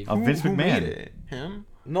made. Of Vince Who McMahon. made it? Him?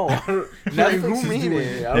 No, Netflix who is made doing it?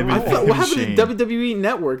 it. I They don't made know. fucking What happened shame. to WWE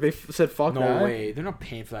Network? They said fuck No that. way, they're not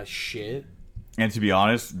paying for that shit. And to be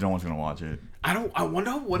honest, no one's gonna watch it. I don't. I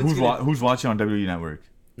wonder what it's Who's gonna. who's watching on WWE Network?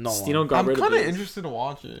 No. Stino got I'm rid of kind of it. interested to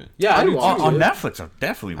watch it. Yeah, I I'd do watch too. On it. Netflix, I'll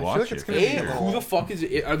definitely feel watch like it's it. gonna Hey, be who the fuck is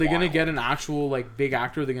it? Are they gonna get an actual like big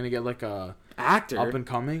actor? Are they gonna get like a Actor. up and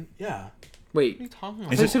coming? Yeah. Wait, What are you talking Is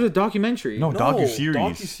I about? it- said a documentary. No, docu-series.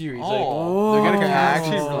 Docu-series. Oh. Like, they're gonna Okay, I cast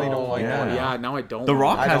actually people. really don't like Yeah. that. Yeah, now I don't. The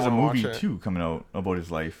Rock I has a don't wanna movie watch it. too coming out about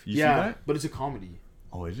his life. You see Yeah, that? but it's a comedy.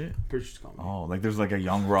 Oh, is it? Pretty sure it's a comedy. Oh, like there's like a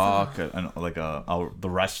young Rock, like the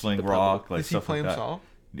wrestling Rock, like Does he stuff play like that. himself?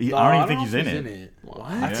 I don't even think know he's if in it. What?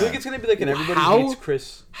 I Yeah. feel like it's gonna be like an everybody How- hates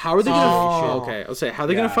Chris. How are they gonna? Oh. Okay, I'll say how are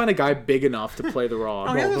they gonna Yeah. find a guy big enough to play the Rock?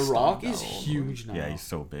 Oh, Bro, yeah, The that's Rock not is that huge now. Yeah, he's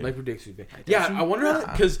so big. like ridiculously big. Yeah, I wonder how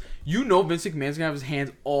because you know Vince McMahon's gonna have his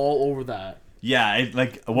hands all over that. Yeah,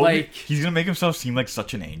 he's gonna make himself seem like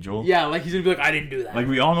such an angel. Yeah, like he's gonna be like, I didn't do that. Like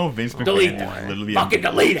we all know Vince McMahon Delete is that. literally Fucking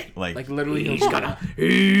delete it. Like literally,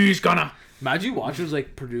 He's gonna. Imagine you watch it was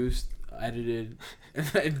like produced, edited,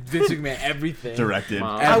 Vince McMahon, everything. directed.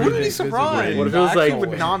 Wow. I wouldn't be Everything. surprised. What if it was I like-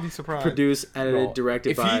 would not be surprised. Produced, edited, Bro, directed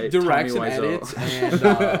if by he directs Tommy and Wiseau. edits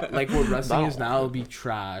and like what wrestling is now, it'll be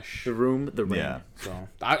trash. The Room, The Ring. Yeah, So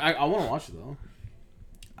I want to watch it though.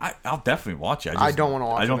 I'll definitely watch it. I don't wanna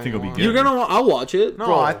watch I don't it think it'll be anymore. good. I'll watch it. No,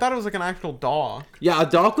 Bro. I thought it was like an actual doc. Yeah, a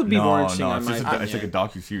doc would be more No, interesting. no, in it's my just it's like a opinion.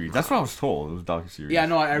 docu-series. That's what I was told. It was a docu-series. Yeah,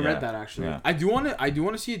 no, I Yeah. read that actually. Yeah. I do want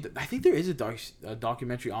to see. I think there is a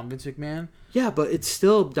documentary on Vince McMahon. Yeah, but it's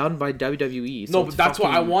still done by WWE. So No, but it's that's why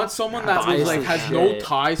I fucking- want someone that was biased like as has no shit.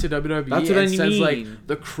 ties to WWE That's what and I says like mean.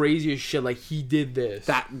 the craziest shit. Like he did this.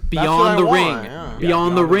 that what Beyond I the want, Ring. yeah.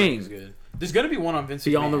 Beyond the is Ring. good. There's gonna be one on Vince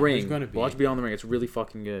Beyond the McMahon. Ring. There's gonna be. Watch Beyond the Ring. It's really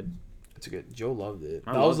fucking good. It's good. Joe loved it.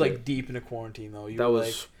 I That was loved like it. deep into quarantine though. You That were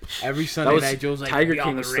was like every that Sunday was night. Joe's like Tiger Beyond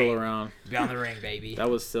King the was still Ring. around. Beyond the Ring, baby. That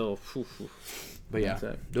was still. But yeah, That's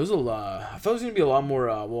it. there was a lot. I thought it was gonna be a lot more.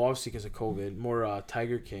 Well, obviously because of COVID, more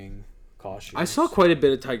Tiger King costumes. I saw quite a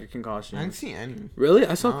bit of Tiger King I didn't costumes. see any. Really?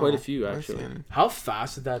 I saw No, quite a few I didn't see actually. any. How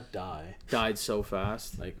fast did that die? Died so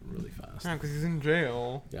fast. Like really fast. Yeah, because he's in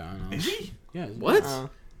jail. Yeah, I know. Is he? Yeah. What? Uh,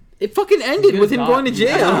 It fucking ended with him going to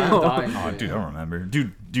jail. Oh, dude, I don't remember.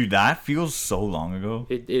 Dude, that feels so long ago.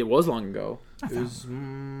 It was long ago. It was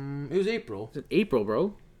April. It was in April,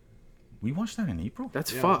 bro. We watched that in April.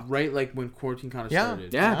 That's Yeah, fucked. right, like when quarantine kind of Yeah.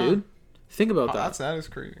 started. Yeah, Yeah. dude. Think about that. that is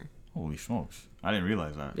crazy. Holy smokes! I didn't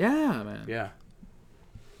realize that. Yeah, man. Yeah.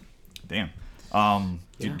 Damn. Do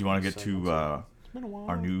Yeah. you want to get So to It's been a while.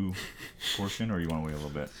 our new portion, or you want to wait a little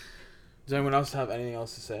bit Does anyone else have anything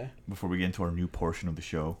else to say? before we get into our new portion of the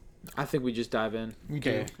show? I think we just dive in. We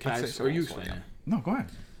Okay. do. Can I'd I? say Or you so, explain yeah. it? No, go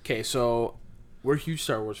ahead. Okay, so we're huge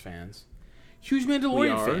Star Wars fans. Huge We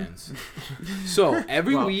Mandalorian are. fans. So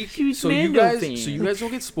every Wow, week, huge so you Mando guys fans.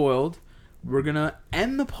 don't get spoiled. We're gonna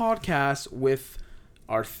end the podcast with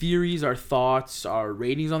our theories, our thoughts, our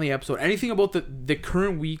ratings on the episode, anything about the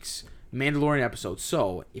current week's Mandalorian episode.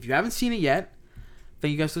 So if you haven't seen it yet,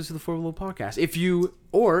 then you guys listen to the Four Below podcast. If you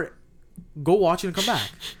or go watch it and come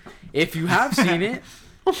back. If you have seen it,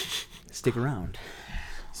 stick around.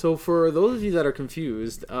 So for those of you that are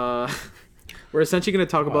confused, we're essentially going to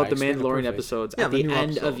talk Wow, about the explained it Mandalorian perfect. episodes Yeah, at the the new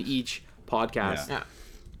end of episodes. each podcast. Yeah. Yeah.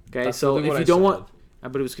 Okay, That's so literally if what you I don't said.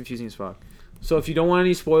 want, but it was confusing as fuck. So if you don't want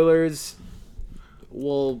any spoilers,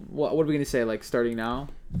 well, what are we going to say? Like starting now?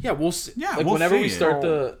 Yeah, Yeah, like we'll whenever say we it. start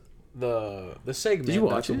the segment. Did you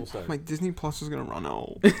that's watch when it? We'll start. My Disney Plus is gonna run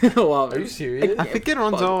out. Wow, Are you serious? I think it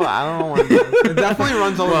runs out. I don't know when. It definitely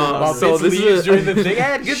runs out. Well, While so Vince this is leaves a- during the thing.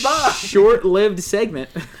 And goodbye. short-lived segment.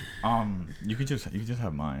 You could just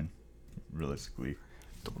have mine, realistically.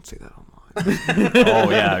 Don't say that online. Oh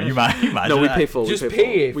yeah, you might. No, we pay full. Just we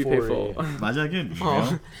pay pay full. We for pay it. full. Imagine I get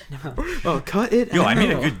Oh. Oh, cut it. Yo, I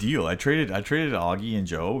made a out. good deal. I traded Augie and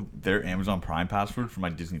Joe their Amazon Prime password for my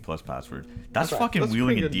Disney Plus password. That's fucking that's a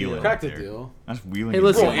wheeling pretty a good deal. deal. right Crack the there. deal. That's wheeling. Hey, a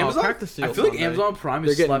listen, deal. Bro, I'll Amazon. crack the seal I feel like someday. Amazon Prime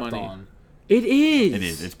They're is getting slept money. on. It is. It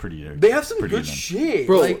is. It's pretty. They have some pretty good then. shit,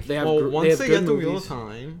 Bro, Like, they have. Well, they once have they good get the Wheel movies. of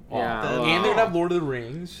Time. Yeah. then- and they're gonna have Lord of the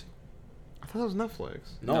Rings. I thought it was Netflix.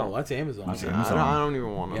 No, that's Amazon. That's Yeah, Amazon. I don't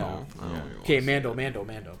even want to Yeah. know. I don't Yeah. even Okay, wanna see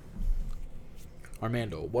Mando.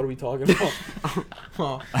 Armando, what are we talking about? it.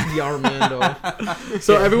 Well, the Armando.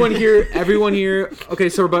 So everyone here. Okay,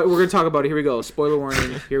 so we're gonna talk about it. Here we go. Spoiler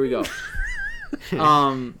warning. Here we go.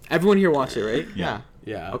 Everyone here watched it, right? Yeah.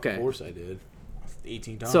 Yeah, Okay. of course I did.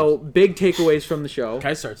 18 times. So big takeaways from the show.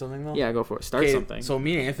 can I start something though? Yeah, go for it. Start Okay, something. So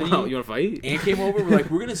me and Anthony. Oh, you want to fight? Ann came over. We're like,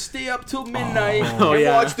 we're gonna stay up till midnight Oh, and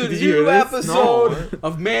yeah. watch the Did you hear new this? episode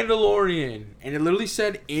of Mandalorian. And it literally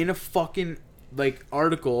said in a fucking like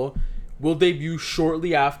article, will debut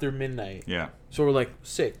shortly after midnight. Yeah. So we're like,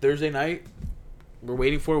 sick. Thursday night, we're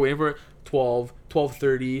waiting for it. 12,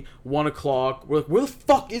 12:30, 1 o'clock. We're like, where the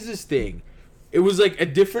fuck is this thing? It was like a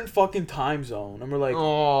different fucking time zone, and we're like,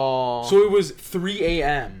 Oh. so it was 3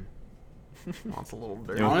 a.m. That's a little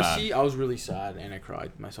dirty. It was Honestly, I was really sad, and I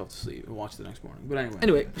cried myself to sleep and watched it the next morning. But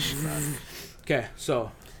Anyway. okay,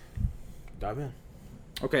 so dive in.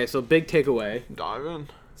 Okay, so big takeaway. Dive in.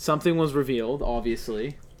 Something was revealed,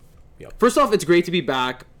 obviously. Yep. First off, it's great to be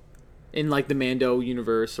back in like the Mando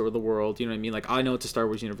universe or the world. You know what I mean? Like I know it's a Star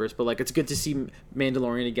Wars universe, but like it's good to see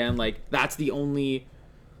Mandalorian again. Like that's the only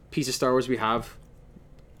piece of Star Wars we have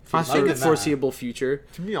I for think the it's- foreseeable future.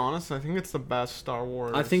 To be honest, I think it's the best Star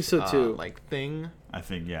Wars. I think so, too. Like thing I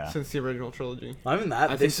think yeah. since the original trilogy. Not even that.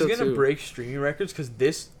 I This think is so, gonna too. break streaming records because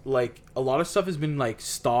this, like, a lot of stuff has been like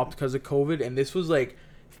stopped because of COVID, and this was like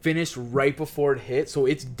finished right before it hit, so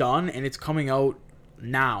it's done and it's coming out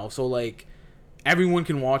now. So like, everyone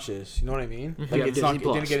can watch this. You know what I mean? Like, Yeah, it's not. It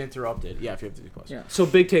Disney didn't Plus. get interrupted. Yeah, if you have Disney Plus. Yeah. So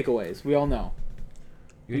big takeaways. We all know.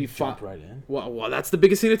 You We jump fi- right in. Well, that's the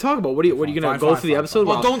biggest thing to talk about. What are you gonna Fine, go fine, through the fine, episode? fine.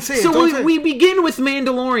 Wow. Well, don't say it, So don't we, say it. we begin with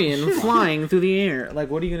Mandalorian flying through the air. Like,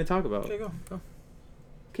 what are you gonna talk about? Okay, go.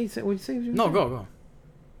 Okay, say what you say. No, go.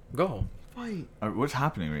 fight. What's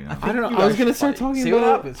happening right now? I don't know. You I was guys gonna should start fight. talking See what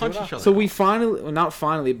about. happens. Punch each other. So we finally, well, not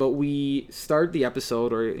finally, but we start the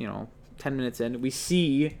episode, or 10 minutes in, we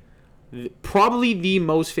see probably the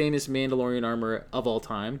most famous Mandalorian armor of all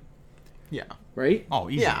time, Yeah. right? Oh,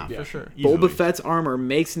 easy. Yeah, Yeah. for sure. Easily. Boba Fett's armor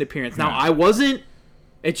makes an appearance. Now, Yeah. I wasn't.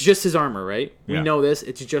 It's just his armor, right? We Yeah. know this.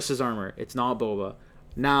 It's just his armor. It's not Boba.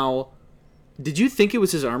 Now, did you think it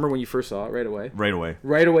was his armor when you first saw it right away? Right away.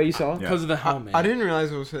 Right away, you saw it? Yeah. Because of the helmet. I didn't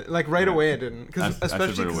realize it was like right away. I didn't, because That's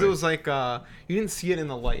especially right because away. it was like you didn't see it in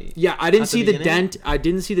the light. Yeah, I didn't At the see the beginning? dent. I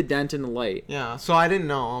didn't see the dent in the light. Yeah, so I didn't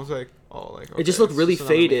know. I was like, oh, like It just okay, looked it's really just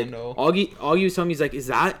another faded. Mando. Augie was telling me, he's like, is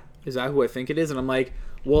that who I think it is? And I'm like,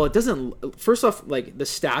 well, it doesn't. First off, like the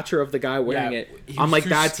stature of the guy wearing Yeah, it, he I'm was like, too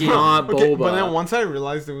that's skinny. not Okay, Boba. but then once I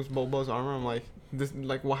realized it was Boba's armor, I'm like, this,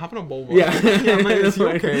 like, what happened to Boba? Yeah. I'm like, is he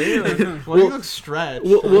okay? Like, why do you look stretched?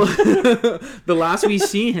 well, the last we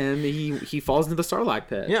see him, he falls into the Sarlacc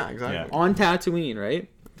pit. yeah, exactly. Yeah. On Tatooine, right?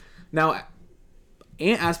 Now,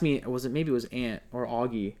 Ant asked me, maybe it was Ant or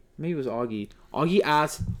Augie. Maybe it was Augie. Augie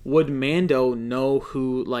asked, would Mando know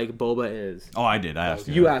who, like, Boba is? Oh, I did. I asked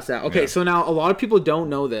You that. asked that. Okay, Yeah. so now a lot of people don't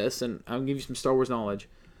know this, and I'll give you some Star Wars knowledge.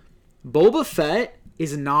 Boba Fett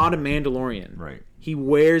is not a Mandalorian. Right. He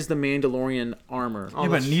wears the Mandalorian armor. Oh, Yeah,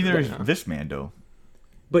 but that's neither true, is yeah. this Mando.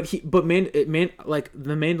 But like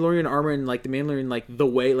the Mandalorian armor and like the Mandalorian, like the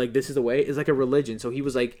way, like this is the way, is like a religion. So he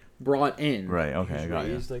was like brought in. Right. Okay. I got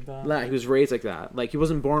you. Raised like that. Yeah, he was raised like that. Like he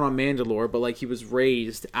wasn't born on Mandalore, but like he was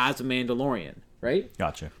raised as a Mandalorian, right?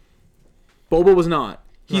 Gotcha. Boba was not.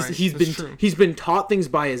 Right, that's true. He's been taught things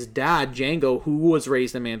by his dad, Jango, who was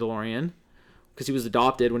raised a Mandalorian, because he was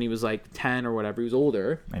adopted when he was like 10 or whatever. He was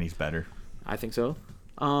older. And he's better. I think so.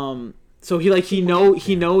 So he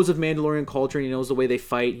knows of Mandalorian culture, and he knows the way they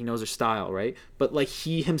fight, he knows their style, right? But like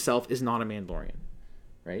he himself is not a Mandalorian,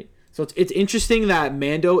 right? So it's interesting that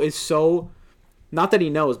Mando is so, not that he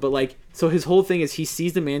knows, but like, so his whole thing is he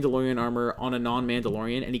sees the Mandalorian armor on a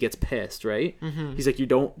non-Mandalorian and he gets pissed, right? Mm-hmm. He's like, you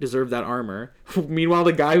don't deserve that armor. Meanwhile,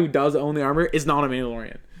 the guy who does own the armor is not a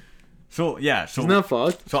Mandalorian. So yeah. So Isn't that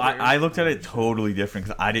fucked? So I looked at it totally different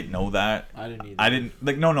because I didn't know that. I didn't either. I didn't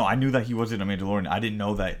like. No. I knew that he wasn't a Mandalorian. I didn't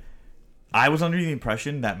know that. I was under the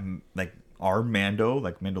impression that like our Mando,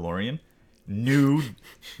 like Mandalorian, knew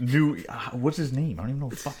what's his name? I don't even know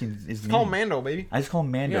fucking his name. Call Mando, baby. I just call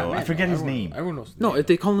him Mando. Yeah, I forget his everyone- name. Everyone knows. No,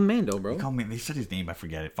 they call him Mando, bro. They said his name. I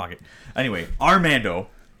forget it. Fuck it. Anyway, Armando.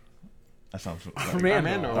 That sounds.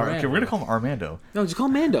 Armando. Okay, we're gonna call him Armando. No, just call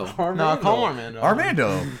him Mando. No, call him Armando.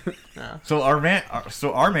 Armando. Yeah. So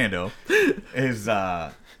Armando is.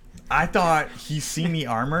 I thought he's seen the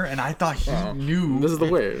armor, and I thought he knew. This is the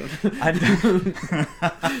way.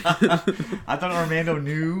 I thought Armando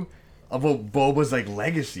knew about Boba's like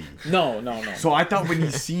legacy. No. So I thought when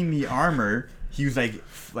he seen the armor, he was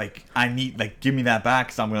like I need give me that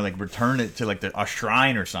back, so I'm gonna like return it to like a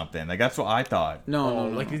shrine or something. Like that's what I thought. No.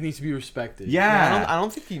 Like it needs to be respected. Yeah, I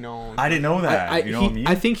don't think he knows. I didn't know that. You know what I mean?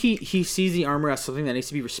 I think he sees the armor as something that needs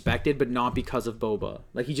to be respected, but not because of Boba.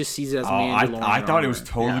 Like he just sees it as Oh, Mandalorian I thought it was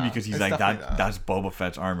armor. totally Yeah, because he's it's like definitely that. that's Boba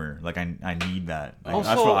Fett's armor. Like I need that. Like, Also,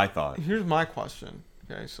 that's what I thought. Here's my question.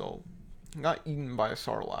 Okay, so got eaten by a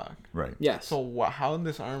Sarlacc. Right. Yes. So how did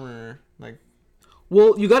this armor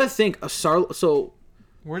well, you got to think so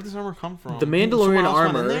where did this armor come from? the Someone Mandalorian else went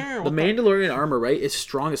in armor, there? the What Mandalorian armor, right, is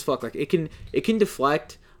strong as fuck. Like it can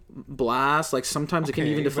deflect blast. Like sometimes it can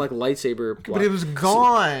Okay, even deflect lightsaber. But blast. it was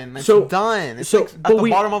gone. It's So- done. It's so- like at but the we-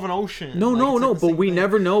 bottom of an ocean. No, Like, no, it's no. like the But same we thing.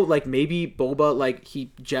 never know. Like maybe Boba, like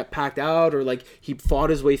he jetpacked out, or like he fought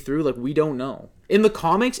his way through. Like we don't know. In the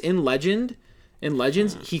comics, in Legends,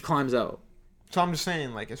 he climbs out. So I'm just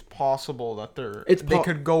saying, like, it's possible that It's they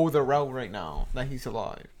could go the route right now that he's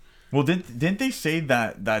alive. Well, didn't they say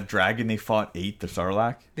that dragon they fought ate the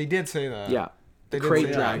Sarlacc? They did say that. Yeah, They the did crate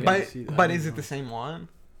say dragon. that. See that. But is it the same one?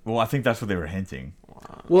 Well, I think that's what they were hinting.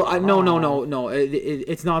 Well, no.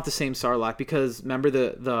 It's not the same Sarlacc, because remember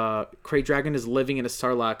the crate dragon is living in a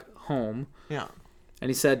Sarlacc home, Yeah. and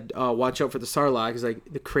he said, "Watch out for the Sarlacc." He's like,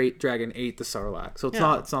 the crate dragon ate the Sarlacc, so it's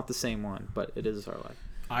Yeah. it's not the same one, but it is a Sarlacc.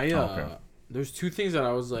 Okay. There's two things that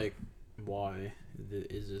I was like, why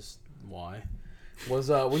is this why? Was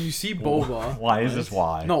when you see Boba. Why is this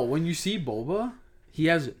why? No, when you see Boba, he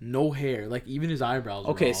has no hair. Like even his eyebrows.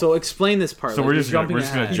 are Okay, off. so explain this part. So like, we're you're just gonna,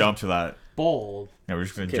 ahead. jump to that. bald. Yeah, we're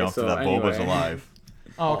just gonna Okay, jump so to that. Boba's anyway. alive.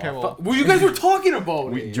 Oh, okay, well. Well, you guys were talking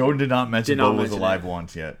about it. Jordan did not mention Did not Boba was mention alive it.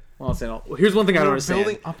 once yet. Well, I'll say no. Here's one thing I don't We're understand.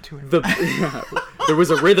 building up to it. There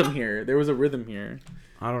was a rhythm here.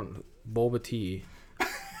 I don't. Boba tea.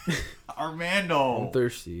 Armando. I'm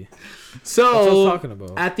thirsty. So That's what I was talking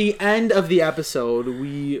about. at the end of the episode,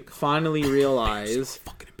 we finally realize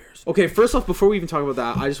Fucking embarrassing. Okay, first off, before we even talk about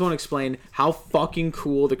that, I just want to explain how fucking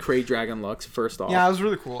cool the Krayt Dragon looks. First off, Yeah, it was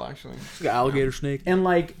really cool actually. It's like an alligator snake. and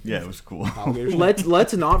like Yeah, it was cool. Alligator snake.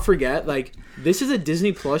 let's not forget, like, this is a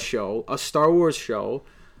Disney Plus show, a Star Wars show,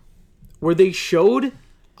 where they showed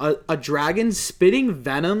a dragon spitting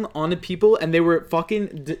venom onto people, and they were fucking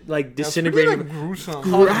disintegrating. That's pretty, like, gruesome.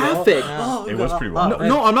 Graphic. Yeah. It was pretty wild.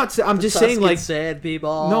 No, I'm not. I'm just saying, like, sad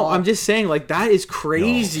people. no, I'm just saying, like, that is No,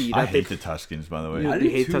 crazy. I that they hate the Tuskens, by the way. you do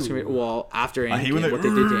hate too. Tusken. Well, after I hate when Anakin, what they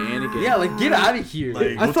did to Anakin. Yeah, like get out of here.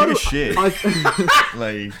 Like, I look thought like a it, shit. I,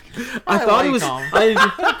 Like, I thought it like was. them.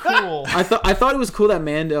 I, Cool. I thought it was cool that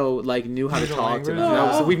Mando like knew how to Visual talk to them. language.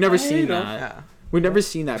 That was- we've never I seen hate 'em. that. Yeah. We've never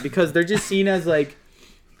seen that because they're just seen as like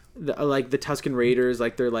the Tusken Raiders.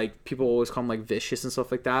 Like they're like people always call them like vicious and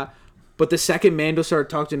stuff like that. But the second Mando started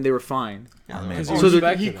talking to him, they were fine. Yeah, Oh, man. man. So So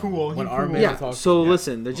they're- he cool. When He our cool. man Yeah. talks So to them.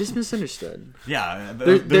 listen, they're just misunderstood. yeah,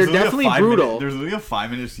 They're literally a definitely 5-minute brutal. There's literally a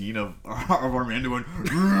 5-minute scene of Armando going.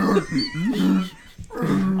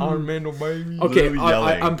 Armando baby. Okay, Literally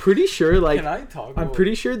yelling. I'm pretty sure like. Can I talk? I'm about-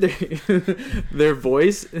 pretty sure their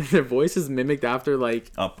voice is mimicked after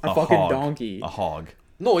like a fucking hog. donkey. A hog.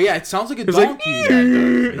 No, yeah, it sounds like a It's like, donkey.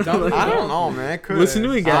 It sounds like a I don't donkey. know, man. It could. Listen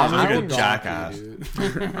to it again. Sounds like I a don't know, jackass.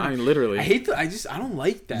 dude. I mean, literally. I hate the. I don't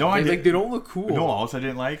like that. No, I like, did- they don't look cool. You know what else I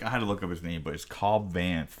didn't like? I had to look up his name, but it's Cobb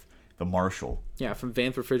Vanth, the Marshal. Yeah, from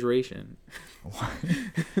Vanth Refrigeration.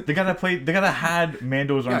 The guy that had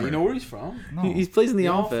Mando's Yeah, armor. you know where he's from? No. He plays in the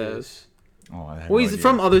office. Oh, I had Well, no he's idea.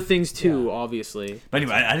 from other things too, Yeah. obviously. But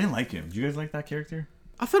anyway, I didn't like him. Do you guys like that character?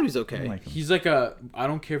 I thought he was I okay. didn't like him. He's like a. I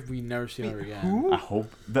don't care if we never see him ever again. Who? I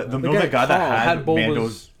hope the guy guy that Cobb had, had Boba's-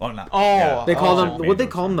 Mando's. Oh, not. Oh, yeah, They call Oh, them what they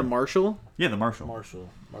Mando's call him the armor. Marshal. Yeah, the Marshal. Marshall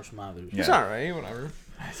Mathers. Yeah. He's alright. Whatever.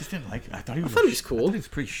 I just didn't like. I thought he was. thought he was cool. I thought he was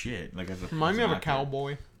pretty shit. Like as a. Remind me as of an a actor.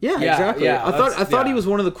 cowboy. Yeah, Yeah, exactly. yeah, I thought he yeah. was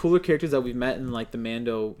one of the cooler characters that we've met in like the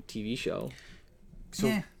Mando TV show. So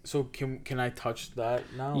Yeah. so can I touch that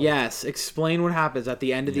now? Yes, explain what happens at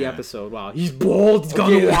the end of the Yeah. episode. Wow, he's bald. He's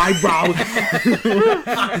got Okay. no eyebrows.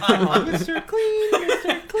 Mr. Clean.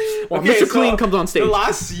 Mr. Clean. Well, Okay, Mr. so Clean comes on stage. The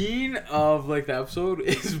last scene of like the episode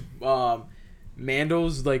is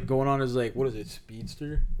Mando's like going on his like what is it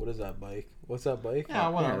speedster? What is that bike? What's that bike? Yeah, Yeah,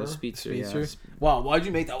 whatever. the speedster. Speedster. Yeah. Wow, why'd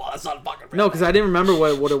you make that? Wow, that's not fucking. No, because I didn't remember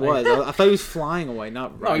what it was. I thought he was flying away,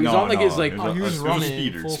 not No, he was riding. on like his like it was, he was it was a running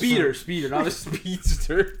speeder. full speeder, not a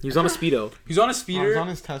speedster. He was on a speedo. He's on a I was speeder. on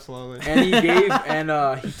his Tesla. Like, And he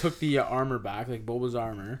gave he took the armor back, like Boba's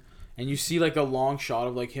armor, and you see like a long shot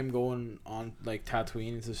of like him going on like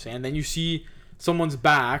Tatooine into the sand. Then you see someone's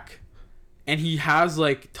back, and he has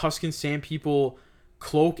like Tusken Sand people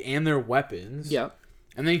cloak and their weapons. Yeah.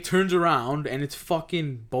 And then he turns around and it's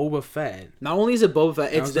fucking Boba Fett. Not only is it Boba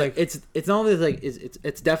Fett, I was like- it's not only like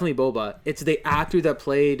it's definitely Boba. It's the actor that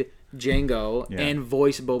played Django Yeah. and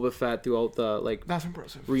voiced Boba Fett throughout the like that's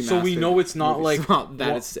impressive. remastered. So we know it's not movies. like Not that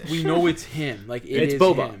well, it's we know it's him. Like It's is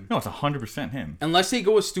Boba. him. No, it's 100% him. Unless they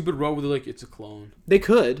go a stupid route where they're like it's a clone, They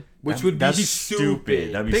could. which would be That'd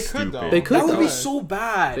stupid. That'd be They stupid. could, though. They could That would be though. so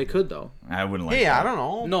bad. They could though. I wouldn't like Hey, that. I don't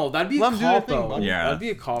know. No, that'd be a Let 'em do their cop thing, though. bud. Yeah, that'd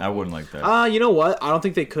be a cop. I wouldn't like that. You know what? I don't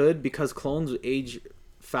think they could because clones age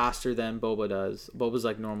faster than Boba does. Boba's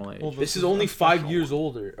like normal age. Well, This is only 5 years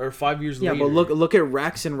older, or 5 years yeah, later. but look at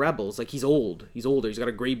Rex and Rebels. Like he's old. He's older. He's got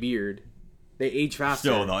a gray beard. They age faster.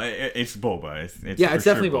 Still, no, it's Boba. It's Yeah, for it's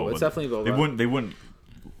sure definitely Boba. It's definitely Boba. They wouldn't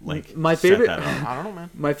like My set favorite- that up. I don't know, man.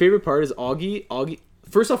 My favorite part is Augie.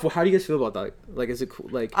 First off, how do you guys feel about that? Like, is it cool?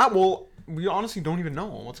 Like, Well, we honestly don't even know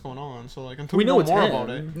what's going on. So like until We we know know it's more him. about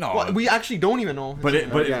it, No. well, we actually don't even know. If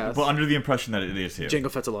it's But him. guess. but under the impression that it is him.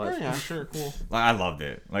 Jango Fett's alive. yeah, sure, cool. Like, I loved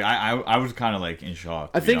it. Like I was kind of like in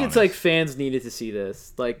shock. I to be think it's honest. like fans needed to see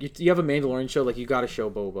this. Like, you have a Mandalorian show, like you got to show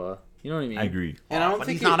Boba. You know what I mean? I agree. and I don't But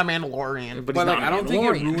think he's not a Mandalorian. But But he's like, not I a don't think it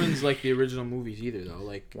Mandalorian. ruins like the original movies either, though.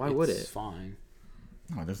 Like, Why it's would it? Fine.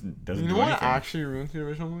 No, it doesn't You know do what anything. actually ruins the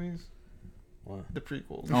original movies? What? The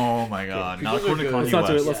prequels. Oh my god! Now Prequels are according to good. Kanye Let's not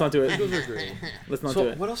do it. West. Let's not do it. Those are great. Let's not so do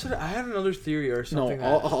it. what else did I had another theory or No, something?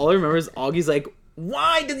 all I remember is Augie's like,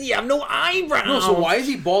 why does he have no eyebrows? no, so why is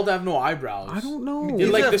he bald to have no eyebrows? I don't know. Did He's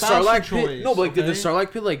like a the fashion Sarlacc pit? choice, No, but like did the okay?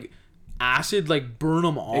 Sarlacc pit like acid like burn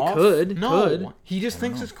him off? It could. No, Could. he just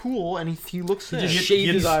thinks it's cool and he looks sick. just He shaved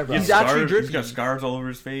had- his he had eyebrows. He's actually scars- drippy. He's got scars all over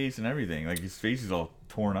his face and everything. Like his face is all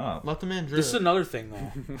torn up. Let the man drip. This is another thing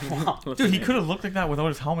though. Wow. Dude, he could have looked like that without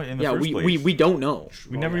his helmet in the Yeah, first we, place. we don't know.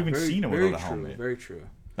 We never even Very- seen him very without a true, helmet. Very true.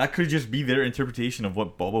 That could just be their interpretation of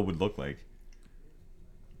what Boba would look like.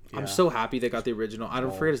 Yeah. I'm so happy they got the original. I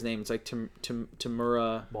don't forget his name. It's like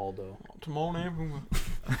Tamura. Baldo. Timon and Pumbaa.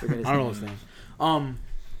 I forget his I don't know name. his name.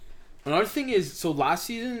 Another thing is, so last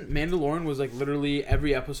season, Mandalorian was like literally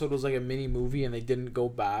every episode was like a mini movie, and they didn't go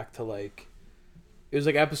back to like. It was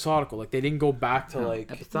like episodical. Like they didn't go back to like.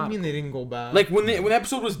 What do you mean they didn't go back? Like when the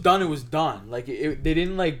episode was done, it was done. Like they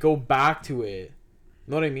didn't like go back to it.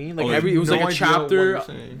 You know what I mean? Like it was like a chapter.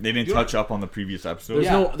 chapter. They didn't touch up on the previous episode.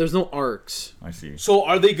 There's no arcs. I see. So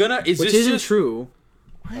are they gonna? Is Which this isn't just true.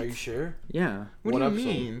 Are you sure? Yeah. What What do you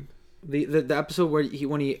episode? mean? The episode where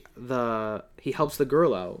he helps the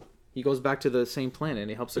girl out. He goes back to the same planet and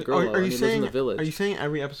he helps the girl out. Are And you he lives in saying? the village. Are you saying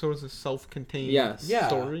every episode is a self-contained Yes. Yeah.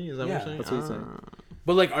 story? Is that what Yeah. you're saying? That's what he's saying.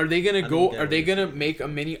 But like, are they gonna don't go? get Are what they you're gonna saying. make a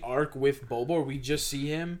mini arc with Boba, or we just see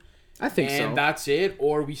him I think and so. that's it,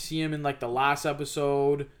 or we see him in like the last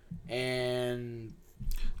episode and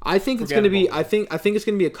I think it's Forget gonna be. about I think it's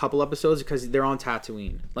gonna be a couple episodes because they're on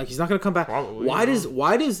Tatooine. Like he's not gonna come back. Probably, Why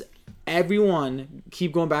yeah. does everyone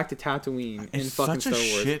keep going back to Tatooine in It's fucking such a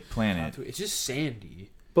Star Wars? shit planet. it's just sandy.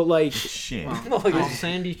 But like, Shit. No, like, Oh,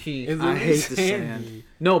 Sandy Cheese. it's I literally hate the sand.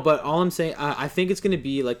 No, but all I'm saying, I think it's gonna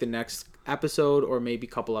be like the next episode or maybe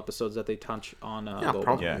couple episodes that they touch on. Yeah, Boba.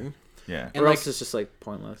 probably. Yeah. Yeah. And Or like, else it's just like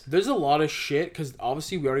pointless. there's a lot of shit because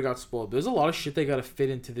obviously we already got spoiled. There's a lot of shit they gotta fit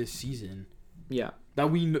into this season Yeah. that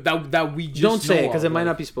we just Don't say it because know it of, might like-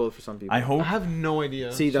 not be spoiled for some people. I I hope. have no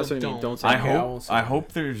idea. See, that's so what I mean. Don't say I it. Okay, I won't hope. say I that.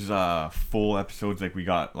 hope there's full episodes like we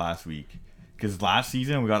got last week. Because last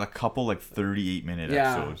season we got a couple like 38-minute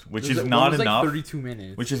Yeah, episodes, which There's is one not was, like, enough. 32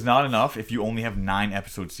 minutes. Which is not enough if you only have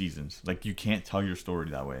 9-episode seasons. Like you can't tell your story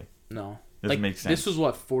that way. no, Doesn't make sense. This was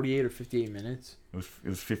what 48 or 58 minutes. It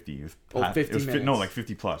was 50. It was Oh, 50 it was minutes. No, like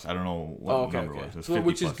 50 plus. I don't know what Oh, okay, number okay. it was. It was So, 50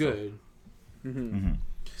 which is plus, so. good. Mhm.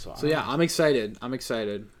 So, So yeah, I'm excited.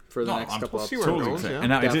 for the No, next I'm couple we'll see episodes. where it Totally goes, excited. yeah. And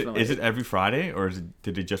now Definitely. is it every Friday or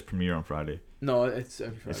did it just premiere on Friday? no, it's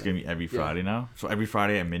every Friday. It's gonna be every Yeah. Friday now. So every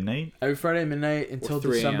Friday at midnight. Every Friday at midnight until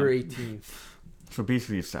 3 a.m. December 18th. So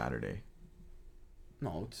basically it's Saturday.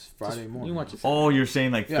 No, it's Friday morning. You watch it. Oh, you're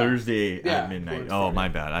saying like Yeah. Thursday Yeah, at midnight. it's Oh, Friday. my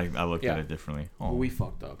bad. I looked at Yeah. it differently. Well, Oh, we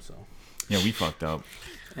fucked up. So, yeah, we fucked up.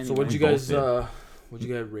 Anyway. so what'd you we both guys did. what'd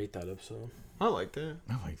you guys rate that episode? I liked it.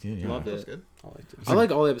 I liked it. Yeah. Loved That was it. good. I liked it. I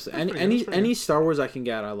like all the episodes. Any pretty good, that's pretty any Star Wars I can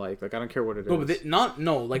get, I like. Like I don't care what it is.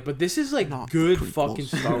 No, but but this is like Not good prequels. fucking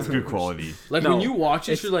Star Wars. It's good quality. Like No, when you watch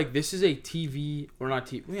it, it's- you're like, this is a TV or not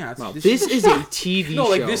TV. Yeah, it's, No, this this is a TV no, show.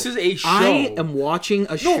 like this is a show. I am watching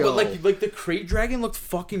a show. no, but like the Crate Dragon looked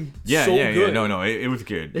fucking Yeah, so yeah, good. yeah. No, it was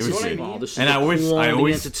good. this it was is what I good. mean? small. This is And a I always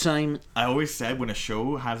quality entertainment. I always said when a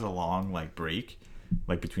show has a long like break,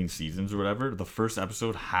 like between seasons or whatever, the first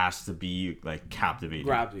episode has to be like captivating.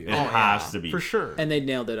 Grab you. It Oh, has to be For sure. And they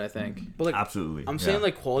nailed it, I think. But like, absolutely. I'm yeah. saying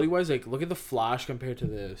like quality wise, like look at the Flash compared to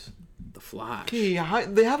this. The Flash. Okay,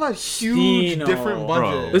 they have a huge Stino. different Bro.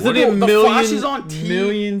 budget. This is What- like The millions, Flash is on TV.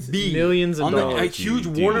 millions of On the dollars. a huge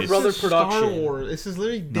Dude, Warner it's Brothers Star production. Wars. This is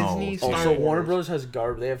literally No. Disney Oh, Oh, Star so Wars. Warner Brothers has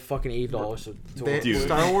garbage. They have fucking $8 to work with.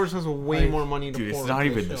 Star Wars has way Like, more money to Dude, it's pour not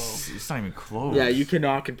into even the this. show. It's not even close. Yeah, you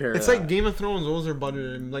cannot compare. It's that. like Game of Thrones. Those are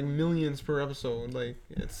budgeted like millions per episode. Like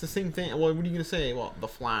it's the same thing. Well, what are you gonna say? Well, the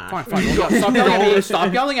Flash. Fine, fine. Stop yelling at me.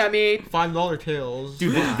 Stop yelling at me. $5 tails.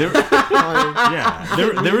 Dude, there, Like, yeah,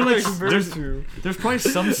 there were like compared there's to- probably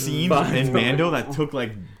some scenes in Mando that took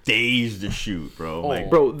like days to shoot, bro. Like,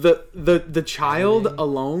 Bro, the child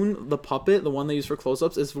alone, the puppet, the one they use for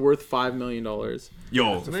close-ups, is worth $5 million.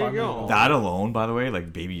 yo, There you go. that alone, by the way,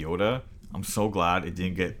 like Baby Yoda, I'm so glad it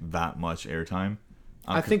didn't get that much airtime.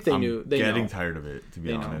 I think they knew- they getting know. tired of it, to be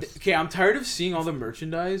They know. honest. Okay, I'm tired of seeing all the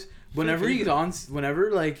merchandise. Whenever he's on,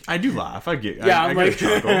 whenever like I do laugh. I get. Yeah, I I'm get like- a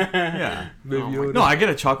chuckle. Yeah. Baby Yoda. No, I get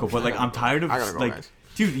a chuckle, but like I'm tired of I gotta go, like, guys.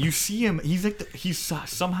 dude, you see him. He's like he's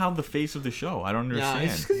somehow the face of the show. I don't Yeah, understand.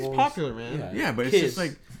 it's just 'cause he's Well, popular, man. Yeah, but it's Kids. just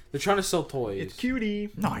like They're trying to sell toys. It's cutie.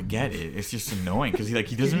 no, I get it. It's just annoying because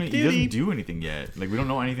he doesn't do anything yet. Like we don't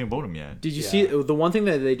know anything about him yet. Did you Yeah. see the one thing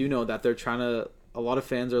that they do know that they're trying to? A lot of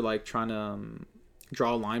fans are like trying to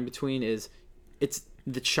draw a line between is, it's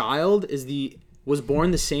the child was born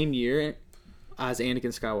the same year as Anakin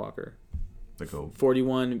Skywalker, Like oh,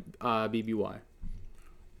 41 BBY.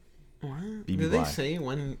 What? BBY. Did they say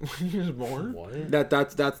when he was born? What? That's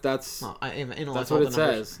No, I know that's all what the it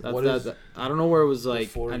numbers. says. That's, What that, is- that- I don't know where it was like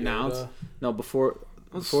Before announced. Yoda? No, before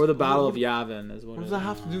the Battle of Yavin is what. What it does that is.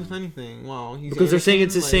 have to do with anything? Wow, he's Because they're saying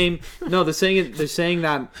it's the Anakin, like- same. No, they're saying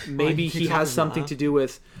that maybe he he talks has about something that. to do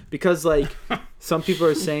with, because like some people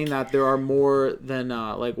are saying that there are more than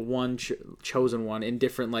like one chosen one in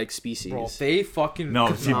different like species. Bro, they fucking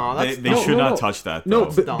no, see, No, they, that's- they No, should no, not no. touch that. No,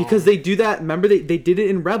 though. but dumb. because they do that. Remember they did it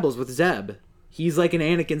in Rebels with Zeb. He's like an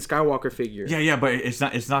Anakin Skywalker figure. yeah, but it's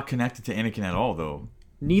not connected to Anakin at all though.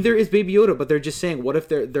 Neither is Baby Yoda, but they're just saying, what if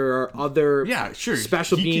there are other Yeah, sure.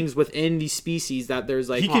 special He beings can- within these species that there's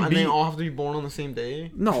like He can And they be- all have to be born on the same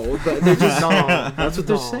day. no, but they're just No, that's what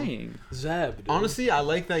they're no. saying. Zeb. Dude. Honestly, I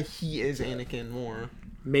like that he is Anakin more.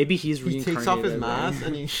 Maybe he's He reincarnated. takes off his right? mask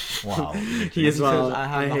and he. Wow. He is He well. says, "I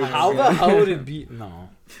have I the hate higher How you. the hell would it be? No.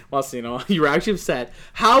 Well, so, you were actually upset.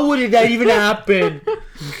 How would that even happen?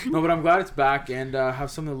 No, but I'm glad it's back and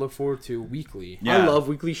have something to look forward to weekly. Yeah. I love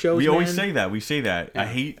weekly shows. We always man. say that. We say that.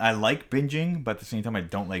 Yeah. I like binging, but at the same time, I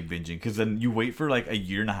don't like binging because then you wait for like a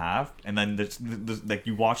year and a half, and then there's like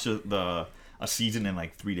you watch a season in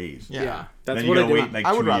like 3 days. Yeah. That's then what you I gotta did. wait like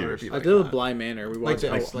I 2 would rather years. it be I like did with that. Blind Manor. We Like watched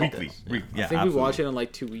it. this. Weekly. Yeah. Yeah, I think we watched it in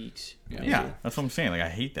like 2 weeks. Yeah, that's what I'm saying. Like I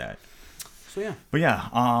hate that. So yeah. But yeah,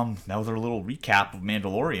 that was our little recap of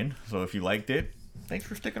Mandalorian. So if you liked it, thanks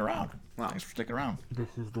for sticking around. Wow. Thanks for sticking around. Does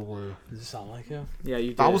it sound like him? Yeah, you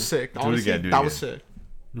did. That was sick. it Honestly, again, do it that was again.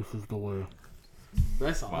 sick. Do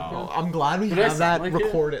I sound Wow. like him? I'm glad we Did I have that sound like it?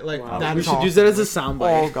 recorded. Like Wow. that We should talk. use that as a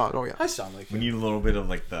soundbite. Oh god. Oh yeah. I sound like We him. need a little bit of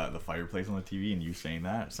like the fireplace on the TV and you saying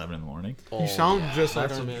that at 7 a.m. Oh, You sound just like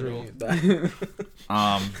that's our a man. dream.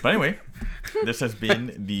 But anyway, this has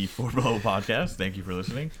been the Four Below podcast. Thank you for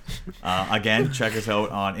listening. Again, check us out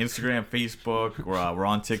on Instagram, Facebook. We're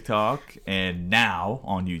on TikTok and now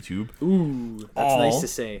on YouTube Ooh, that's All- nice to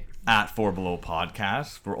say. at Four Below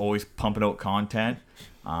Podcast. We're always pumping out content.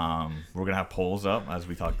 We're gonna have polls up as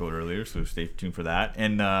we talked about earlier, so stay tuned for that.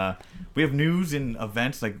 And we have news and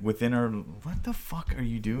events like within our. What the fuck are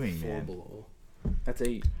you doing, Four man? below. That's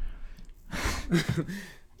 8.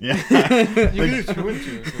 Yeah. You can do 2 and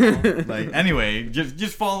 2 as well. Like anyway,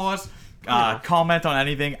 just follow us. Comment on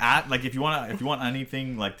anything at like if you want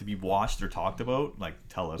anything like to be watched or talked about, like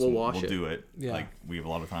tell us. We'll watch it. do it. Yeah. Like we have a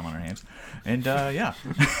lot of time on our hands, and yeah.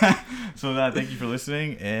 So thank you for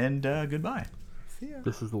listening and goodbye. See ya.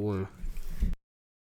 This is the way.